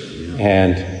scriptures.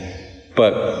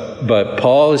 But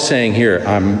Paul is saying here,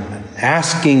 I'm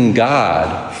asking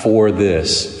God for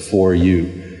this for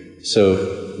you.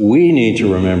 So we need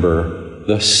to remember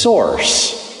the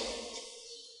source.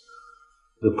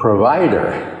 The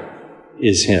provider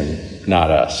is Him,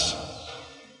 not us.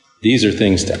 These are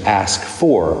things to ask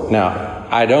for. Now,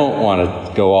 I don't want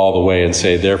to go all the way and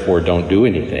say, therefore, don't do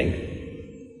anything.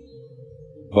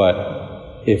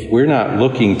 But if we're not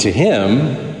looking to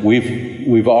Him,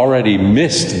 we've already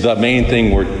missed the main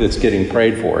thing that's getting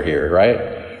prayed for here,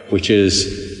 right? Which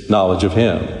is knowledge of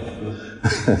Him.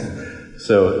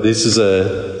 So this is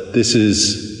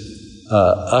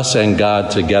us and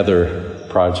God together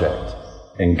project.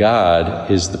 And God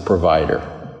is the provider.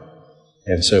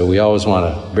 And so we always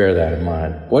want to bear that in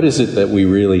mind. What is it that we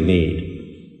really need?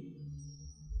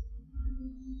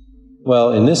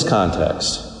 Well, in this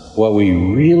context, what we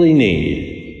really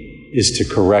need is to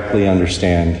correctly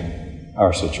understand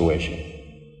our situation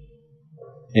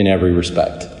in every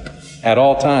respect, at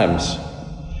all times.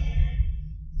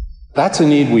 That's a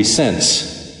need we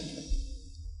sense.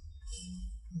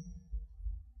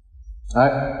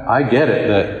 I get it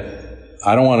that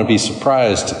I don't want to be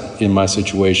surprised in my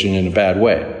situation in a bad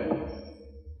way.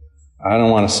 I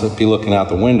don't want to be looking out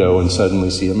the window and suddenly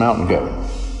see a mountain goat.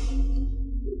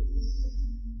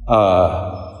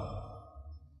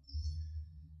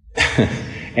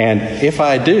 And if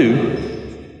I do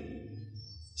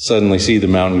suddenly see the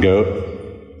mountain goat,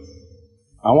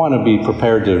 I want to be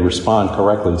prepared to respond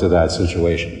correctly to that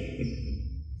situation.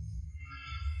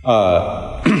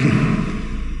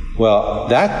 Well,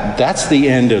 that's the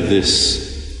end of this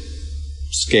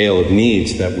scale of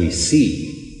needs that we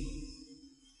see,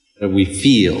 that we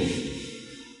feel.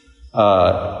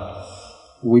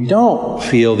 We don't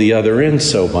feel the other end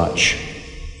so much.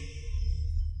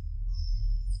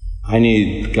 I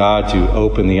need God to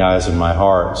open the eyes of my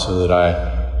heart so that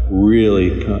I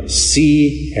really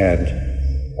see and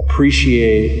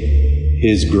appreciate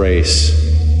His grace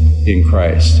in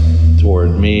Christ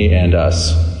toward me and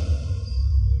us.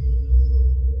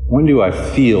 When do I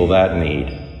feel that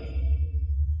need?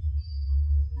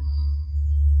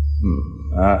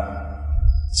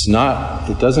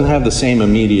 It doesn't have the same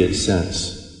immediate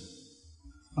sense.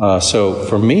 So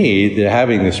for me,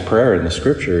 having this prayer in the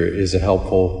scripture is a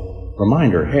helpful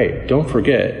reminder. Hey, don't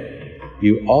forget,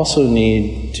 you also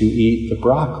need to eat the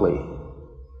broccoli.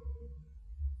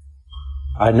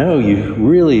 I know you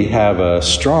really have a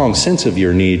strong sense of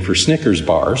your need for Snickers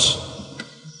bars.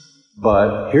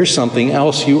 But here's something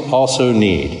else you also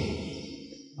need.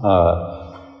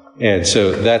 And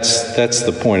so that's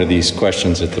the point of these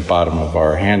questions at the bottom of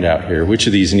our handout here. Which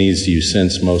of these needs do you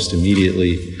sense most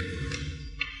immediately?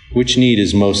 Which need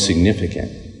is most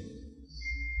significant?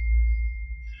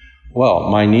 Well,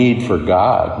 my need for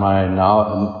God, my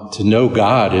knowledge, to know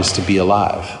God is to be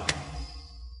alive.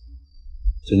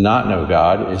 To not know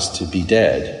God is to be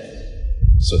dead.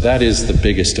 So that is the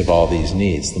biggest of all these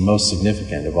needs, the most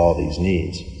significant of all these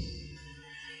needs.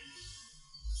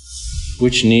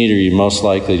 Which need are you most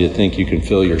likely to think you can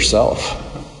fill yourself?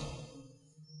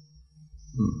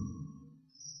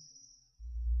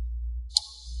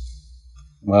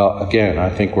 Well, again, I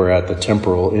think we're at the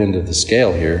temporal end of the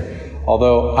scale here,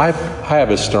 although I have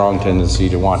a strong tendency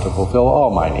to want to fulfill all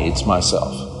my needs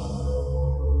myself,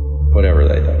 whatever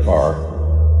they are.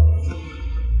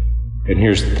 And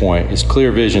here's the point. Is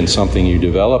clear vision something you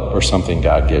develop or something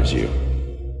God gives you?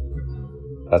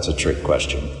 That's a trick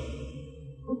question.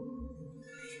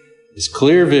 Is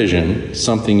clear vision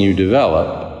something you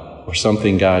develop or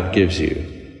something God gives you?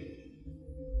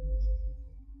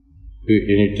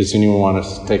 Does anyone want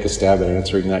to take a stab at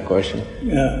answering that question?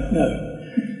 No.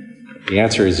 The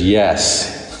answer is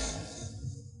yes.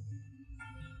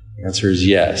 The answer is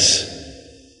yes.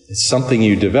 It's something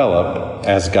you develop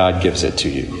as God gives it to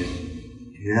you.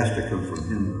 It has to come from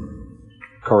Him.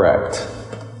 Correct.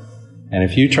 And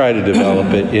if you try to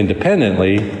develop it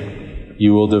independently,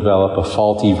 you will develop a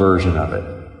faulty version of it.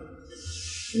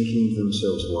 Thinking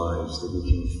themselves wise, they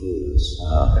became fools.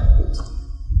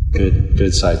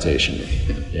 Good citation.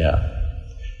 Yeah.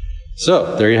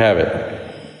 So, there you have it.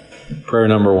 Prayer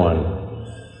number 1.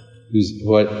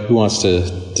 Who wants to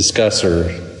discuss or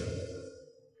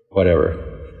whatever?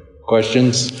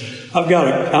 Questions? I'm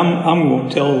going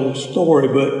to tell a little story,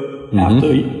 but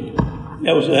after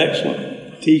that was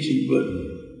excellent teaching, but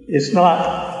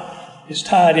it's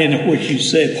tied in with what you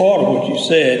said, part of what you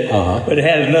said, but it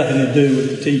has nothing to do with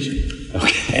the teaching.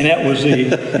 Okay. And that was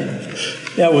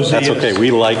That's okay.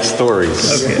 We like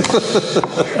stories.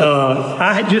 Okay.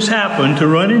 I just happened to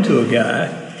run into a guy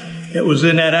that was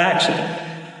in that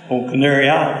accident on Canary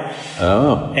Island.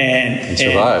 Oh. And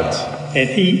survived.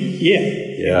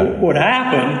 And what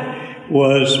happened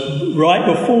was right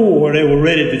before they were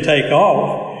ready to take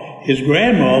off, his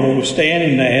grandmother was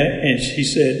standing there, and she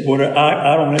said,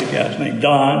 I don't know the guy's name,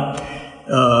 Don,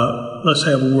 let's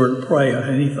have a word of prayer.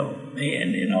 And he thought,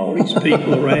 man, all these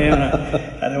people around,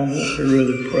 I don't want to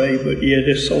really pray, but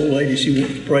this old lady, she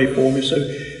wants to pray for me. So,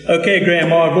 okay,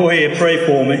 Grandma, go ahead, pray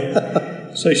for me.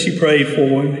 So she prayed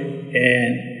for him,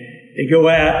 and they go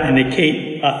out, and they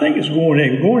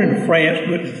were going into France,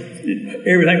 but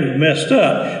everything was messed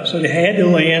up. So they had to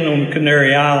land on the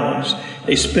Canary Islands.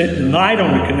 They spent the night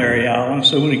on the Canary Islands.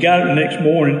 So when they got up the next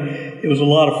morning, it was a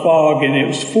lot of fog, and it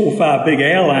was 4 or 5 big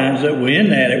airlines that were in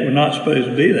there that were not supposed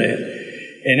to be there.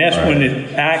 And that's when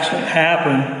the accident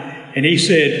happened. And he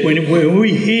said, when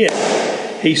we hit,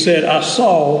 he said, I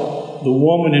saw the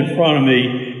woman in front of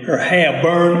me, her hair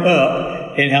burned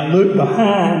up. And I looked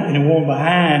behind, and the one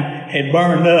behind had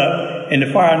burned up, and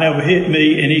the fire never hit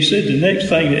me. And he said the next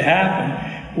thing that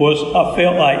happened was I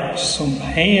felt like some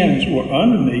hands were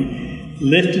under me,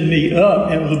 lifting me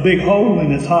up, and there was a big hole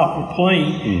in the top of the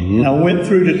plane. And I went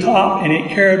through the top, and it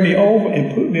carried me over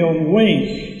and put me on the wing.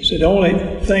 He said the only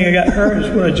thing I got hurt is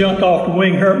when I jumped off the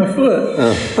wing, hurt my foot.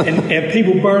 And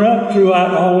people burn up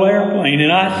throughout the whole airplane.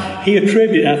 And he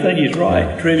attributed, I think he's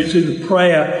right, attributed to the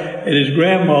prayer that his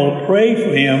grandmother prayed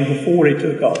for him before they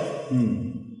took off.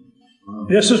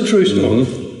 This is a true story.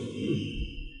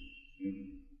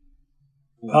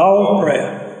 Power of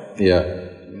prayer. Yeah.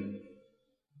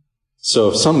 So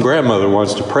if some grandmother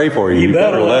wants to pray for you, you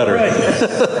better let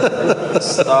her.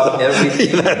 Stop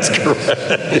everything. That's correct.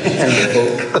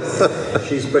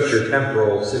 She's put your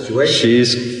temporal situation.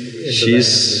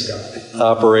 She's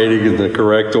operating in the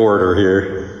correct order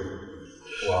here.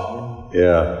 Wow.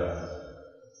 Yeah.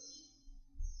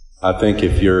 I think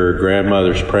if your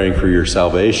grandmother's praying for your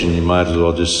salvation, you might as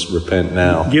well just repent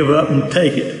now. Give up and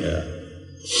take it. Yeah.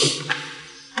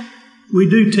 We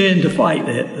do tend to fight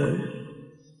that, though.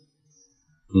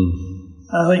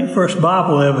 I think the first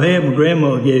Bible I ever had, my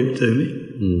grandmother gave it to me.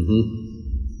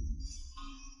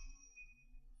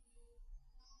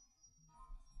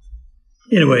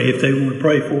 Anyway, if they want to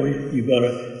pray for you, you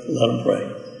better let them pray.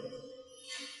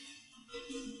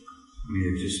 I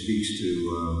mean, it just speaks to,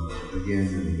 again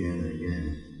and again and again,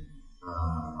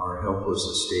 our helpless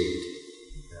estate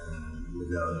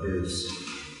without His,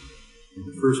 in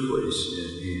the first place,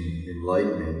 in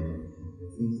enlightening. I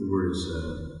think the word is,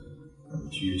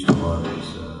 it's used a lot, is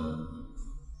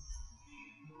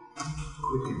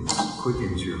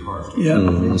quickens your heart. Yeah.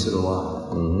 Makes it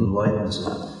alive. Enlightens it.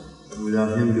 And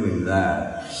without Him doing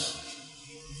that,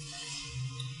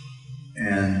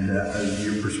 and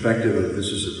your perspective of this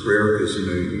is a prayer, because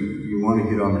you want to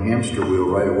get on the hamster wheel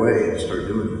right away and start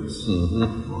doing this.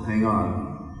 Well, hang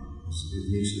on. It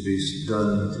needs to be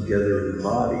done together in the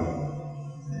body.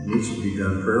 It needs to be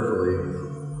done prayerfully,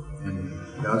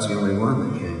 and God's the only one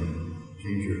that can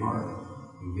change your heart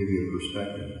and give you a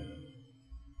perspective.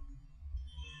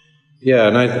 Yeah,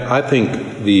 and I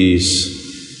think these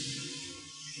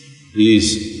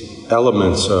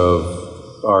elements of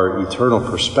our eternal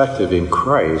perspective in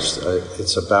Christ,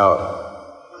 it's about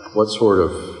what sort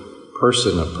of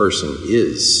person a person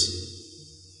is.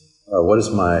 What is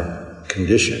my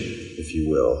condition, if you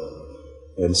will?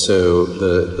 And so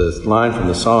the line from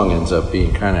the song ends up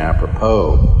being kind of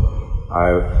apropos.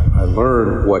 I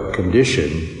learned what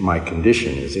condition my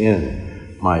condition is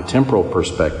in. My temporal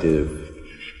perspective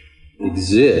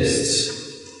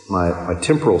exists. My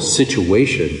temporal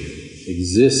situation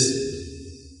exists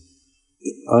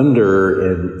under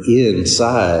and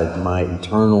inside my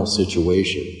eternal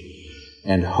situation.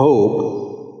 And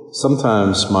hope,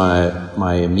 sometimes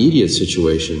my immediate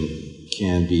situation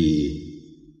can be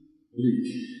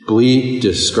bleak,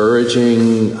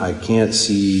 discouraging. I can't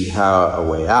see a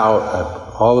way out,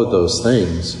 all of those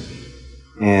things.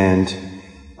 And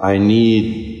I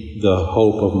need the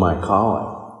hope of my calling.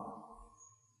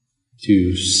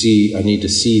 I need to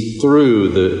see through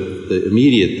the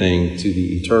immediate thing to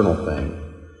the eternal thing.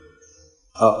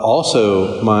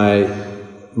 Also, my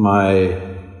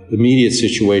immediate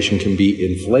situation can be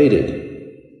inflated.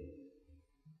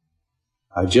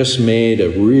 I just made a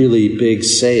really big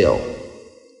sale.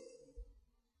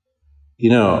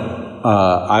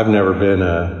 I've never been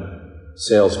a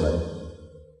salesman,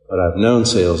 but I've known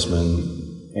salesmen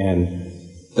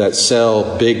that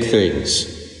sell big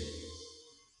things.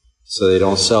 So they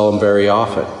don't sell them very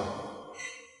often.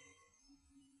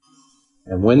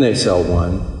 And when they sell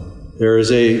one, there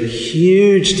is a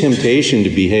huge temptation to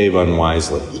behave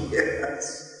unwisely.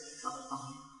 Yes.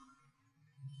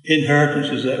 Inheritance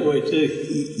is that way too.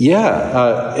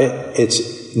 Yeah,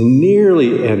 it's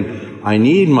nearly, and I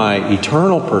need my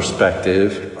eternal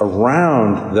perspective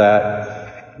around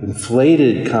that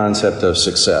inflated concept of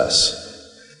success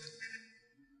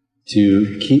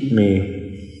to keep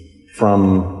me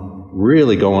from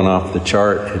really going off the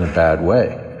chart in a bad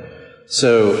way.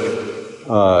 So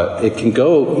it can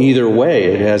go either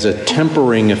way. It has a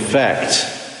tempering effect.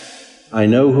 I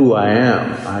know who I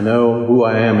am. I know who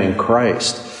I am in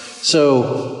Christ.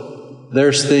 So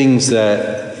there's things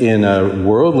that in a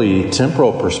worldly,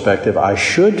 temporal perspective I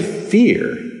should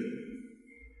fear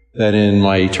that in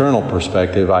my eternal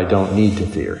perspective I don't need to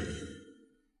fear.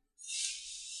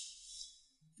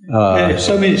 And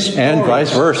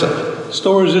vice versa.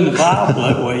 Stories in the Bible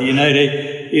that way,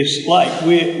 it's like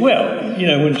when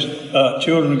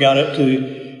children got up to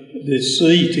the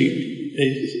sea,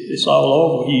 it's all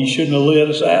over. You shouldn't have let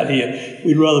us out here.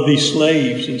 We'd rather be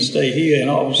slaves than stay here. And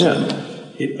all of a sudden,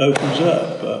 it opens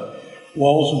up.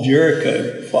 Walls of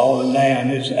Jericho falling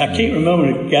down. I can't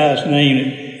remember the guy's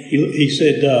name. He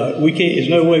said, there's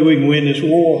no way we can win this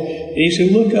war. And he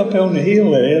said, look up on the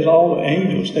hill there. There's all the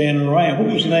angels standing around.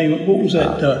 What was the name? What was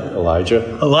that?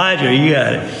 Elijah. Elijah, you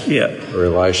got it. Yeah. Or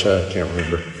Elisha. I can't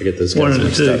remember. I get those guys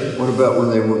mixed up. What about when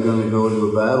they were going to go into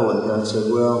a battle and God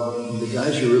said, well, the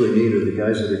guys you really need are the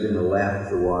guys that are going to lap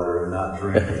the water and not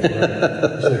drink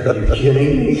it. Are you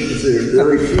kidding me? Because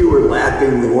very few were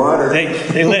lapping the water.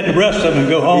 They let the rest of them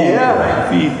go home.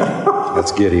 Yeah.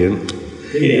 That's Gideon. That's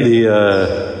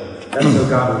so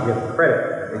God will give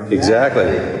credit. Exactly.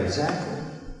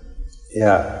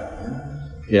 Yeah.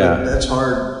 But that's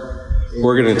hard.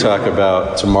 We're going to talk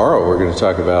about, tomorrow, we're going to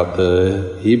talk about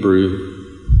the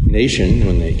Hebrew nation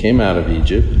when they came out of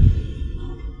Egypt.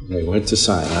 They went to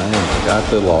Sinai and they got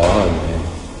the law and they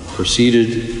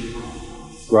proceeded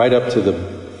right up to the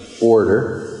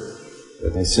border.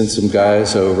 And they sent some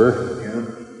guys over.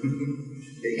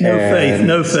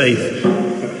 No faith.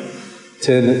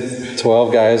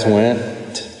 12 guys went,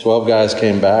 12 guys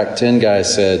came back, 10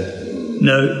 guys said,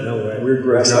 No way. We're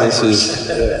grasshoppers.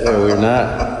 We're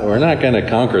not going to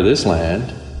conquer this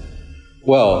land.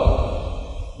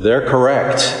 Well, they're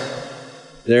correct.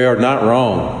 They are not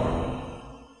wrong.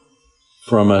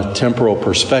 From a temporal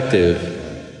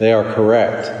perspective, they are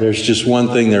correct. There's just one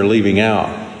thing they're leaving out.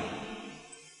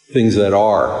 Things that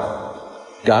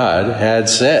God had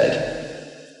said.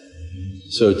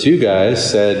 So 2 guys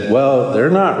said, well, they're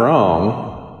not wrong.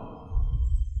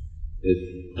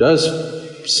 It does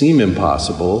seem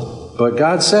impossible, but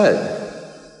God said,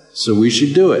 so we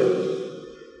should do it.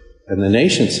 And the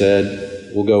nation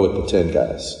said, we'll go with the 10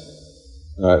 guys.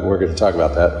 All right, we're going to talk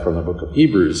about that from the book of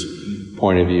Hebrews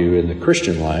point of view in the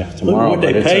Christian life tomorrow. Look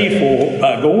what they paid for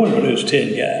by going with those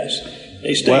 10 guys.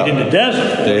 They stayed in the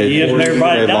desert for years and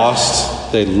everybody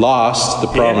died. They lost the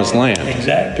promised land.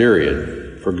 Exactly. Period.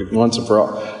 For once and for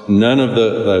all. None of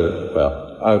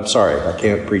I'm sorry, I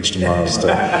can't preach tomorrow's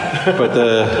stuff. But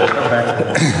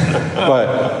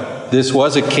this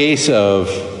was a case of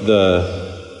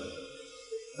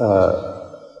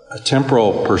a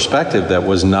temporal perspective that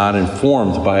was not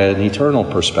informed by an eternal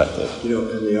perspective.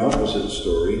 And the opposite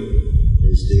story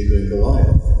is David and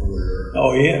Goliath, where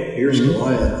here's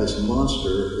Goliath, this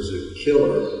monster is a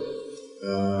killer,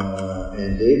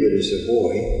 and David is a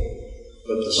boy.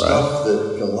 But the stuff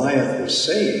that Goliath was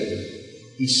saying,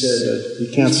 he said, you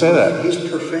can't say that. He's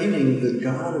profaning the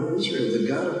God of Israel, the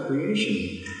God of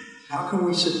creation. How can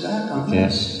we sit back on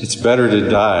this? It's better to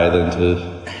die than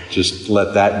to just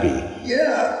let that be.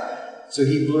 Yeah. So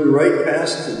he blew right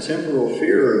past the temporal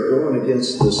fear of going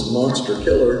against this monster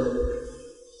killer,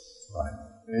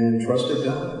 and trusted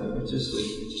God. It's just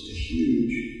a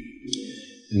huge.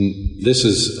 And this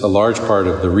is a large part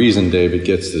of the reason David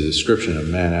gets the description of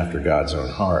man after God's own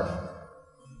heart.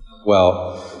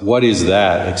 Well, what is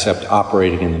that except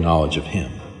operating in the knowledge of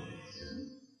Him?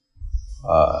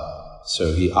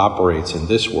 So he operates in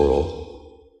this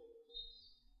world,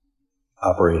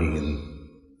 operating in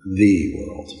the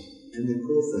world. And the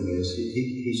cool thing is,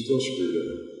 he's still screwed up.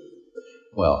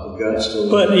 Well, God's still.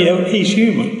 But he's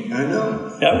human. I know.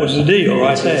 That was the deal,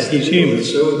 right there. He's human. It's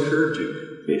so encouraging.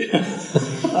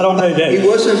 I don't know that. He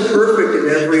wasn't perfect in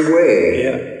every way.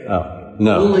 Yeah. oh,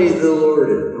 no. Only the Lord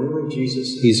is. Only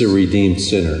Jesus is. He's a redeemed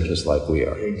sinner just like we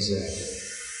are. Exactly.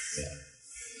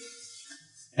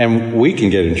 And we can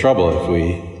get in trouble if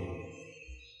we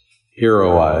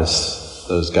heroize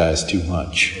those guys too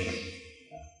much.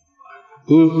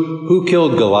 Who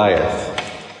killed Goliath?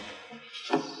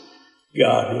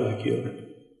 God really killed him.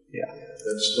 Yeah.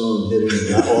 That stone hit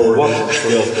him. What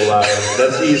killed Goliath?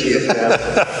 That's easy to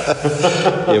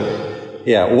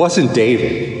It wasn't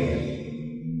David.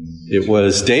 It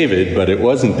was David, but it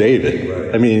wasn't David.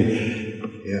 Right. I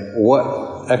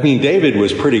mean, David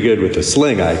was pretty good with the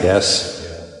sling, I guess.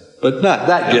 But not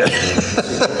that good.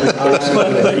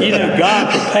 but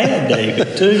God prepared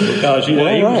David too, because he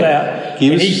was out.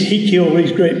 He killed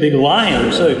these great big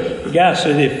lions. So the guy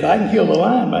said, "If I can kill the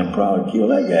lion, I can probably kill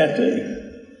that guy too."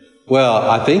 Well,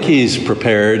 I think he's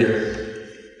prepared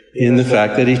in the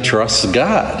fact that he trusts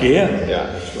God. Yeah,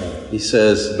 that's right. He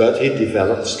says, But he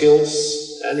developed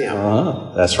skills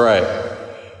anyhow. That's right,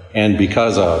 and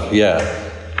because of Yeah.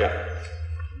 But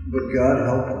God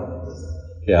helped him with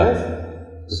that. yeah.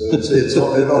 So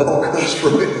it all comes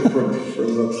from up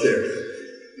there.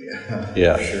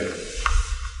 Yeah. Sure.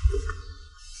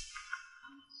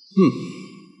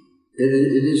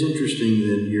 It is interesting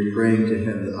that you're praying to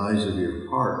have the eyes of your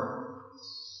heart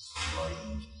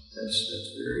enlightened.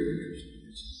 That's very interesting.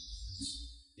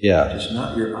 Yeah. It's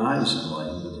not your eyes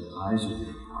enlightened, but the eyes of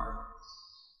your heart.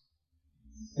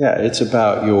 Yeah, it's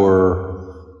about your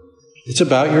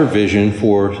vision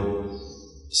for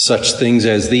such things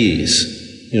as these.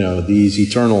 These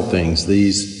eternal things,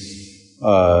 these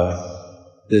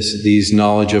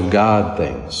knowledge of God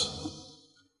things.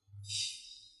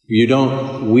 We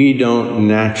don't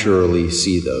naturally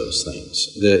see those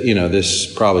things.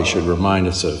 This probably should remind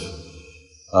us of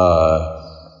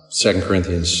 2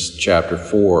 Corinthians chapter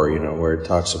 4, where it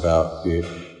talks about the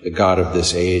God of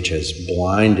this age has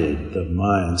blinded the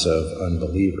minds of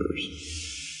unbelievers.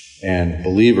 And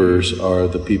believers are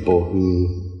the people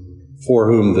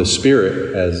for whom the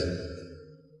Spirit has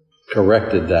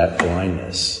corrected that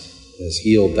blindness, has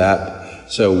healed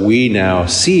that. So we now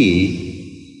see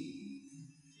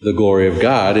the glory of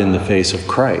God in the face of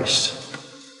Christ.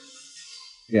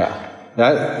 Yeah,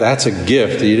 that's a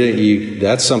gift.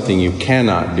 That's something you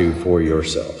cannot do for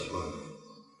yourself.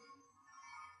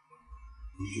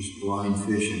 You just blind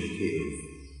fish in a cave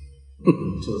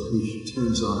until he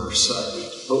turns on our sight.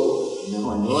 Oh, now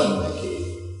I know I'm in that cave.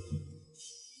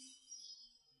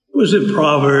 it was in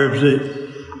Proverbs that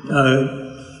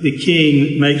the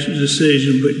king makes a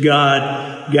decision, but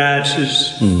God guides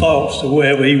his thoughts to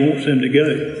wherever he wants them to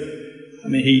go. I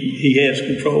mean, he has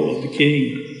control of the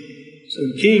king. So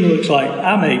the king looks like,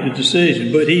 I made the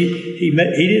decision, but he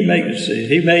didn't make the decision.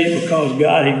 He made it because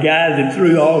God had guided him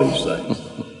through all these things.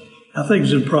 I think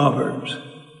it's in Proverbs.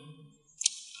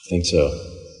 I think so.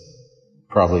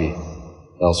 Probably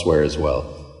elsewhere as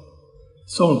well.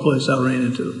 It's the only place I ran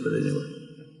into it, but anyway.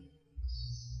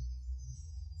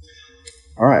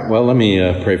 All right, well, let me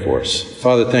pray for us.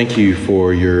 Father, thank you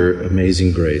for your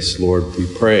amazing grace. Lord, we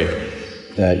pray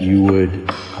that you would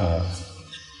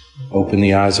open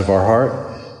the eyes of our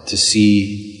heart to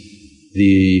see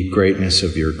the greatness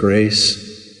of your grace,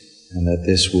 and that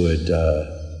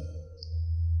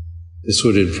this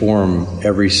would inform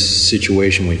every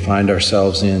situation we find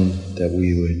ourselves in, that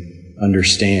we would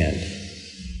understand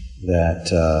that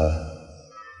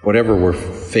whatever we're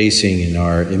facing in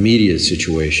our immediate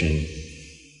situation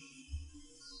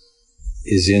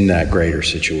is in that greater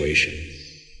situation.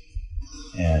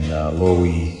 And Lord,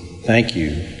 we thank you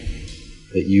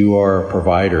that you are a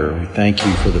provider. We thank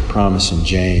you for the promise in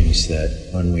James that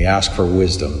when we ask for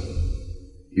wisdom,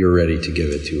 you're ready to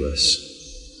give it to us.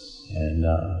 And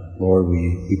Lord,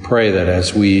 we pray that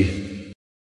as we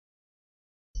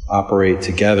operate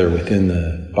together within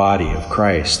the body of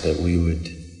Christ, that we would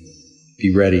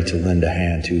be ready to lend a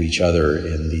hand to each other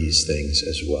in these things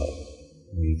as well.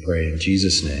 We pray in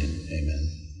Jesus' name, amen.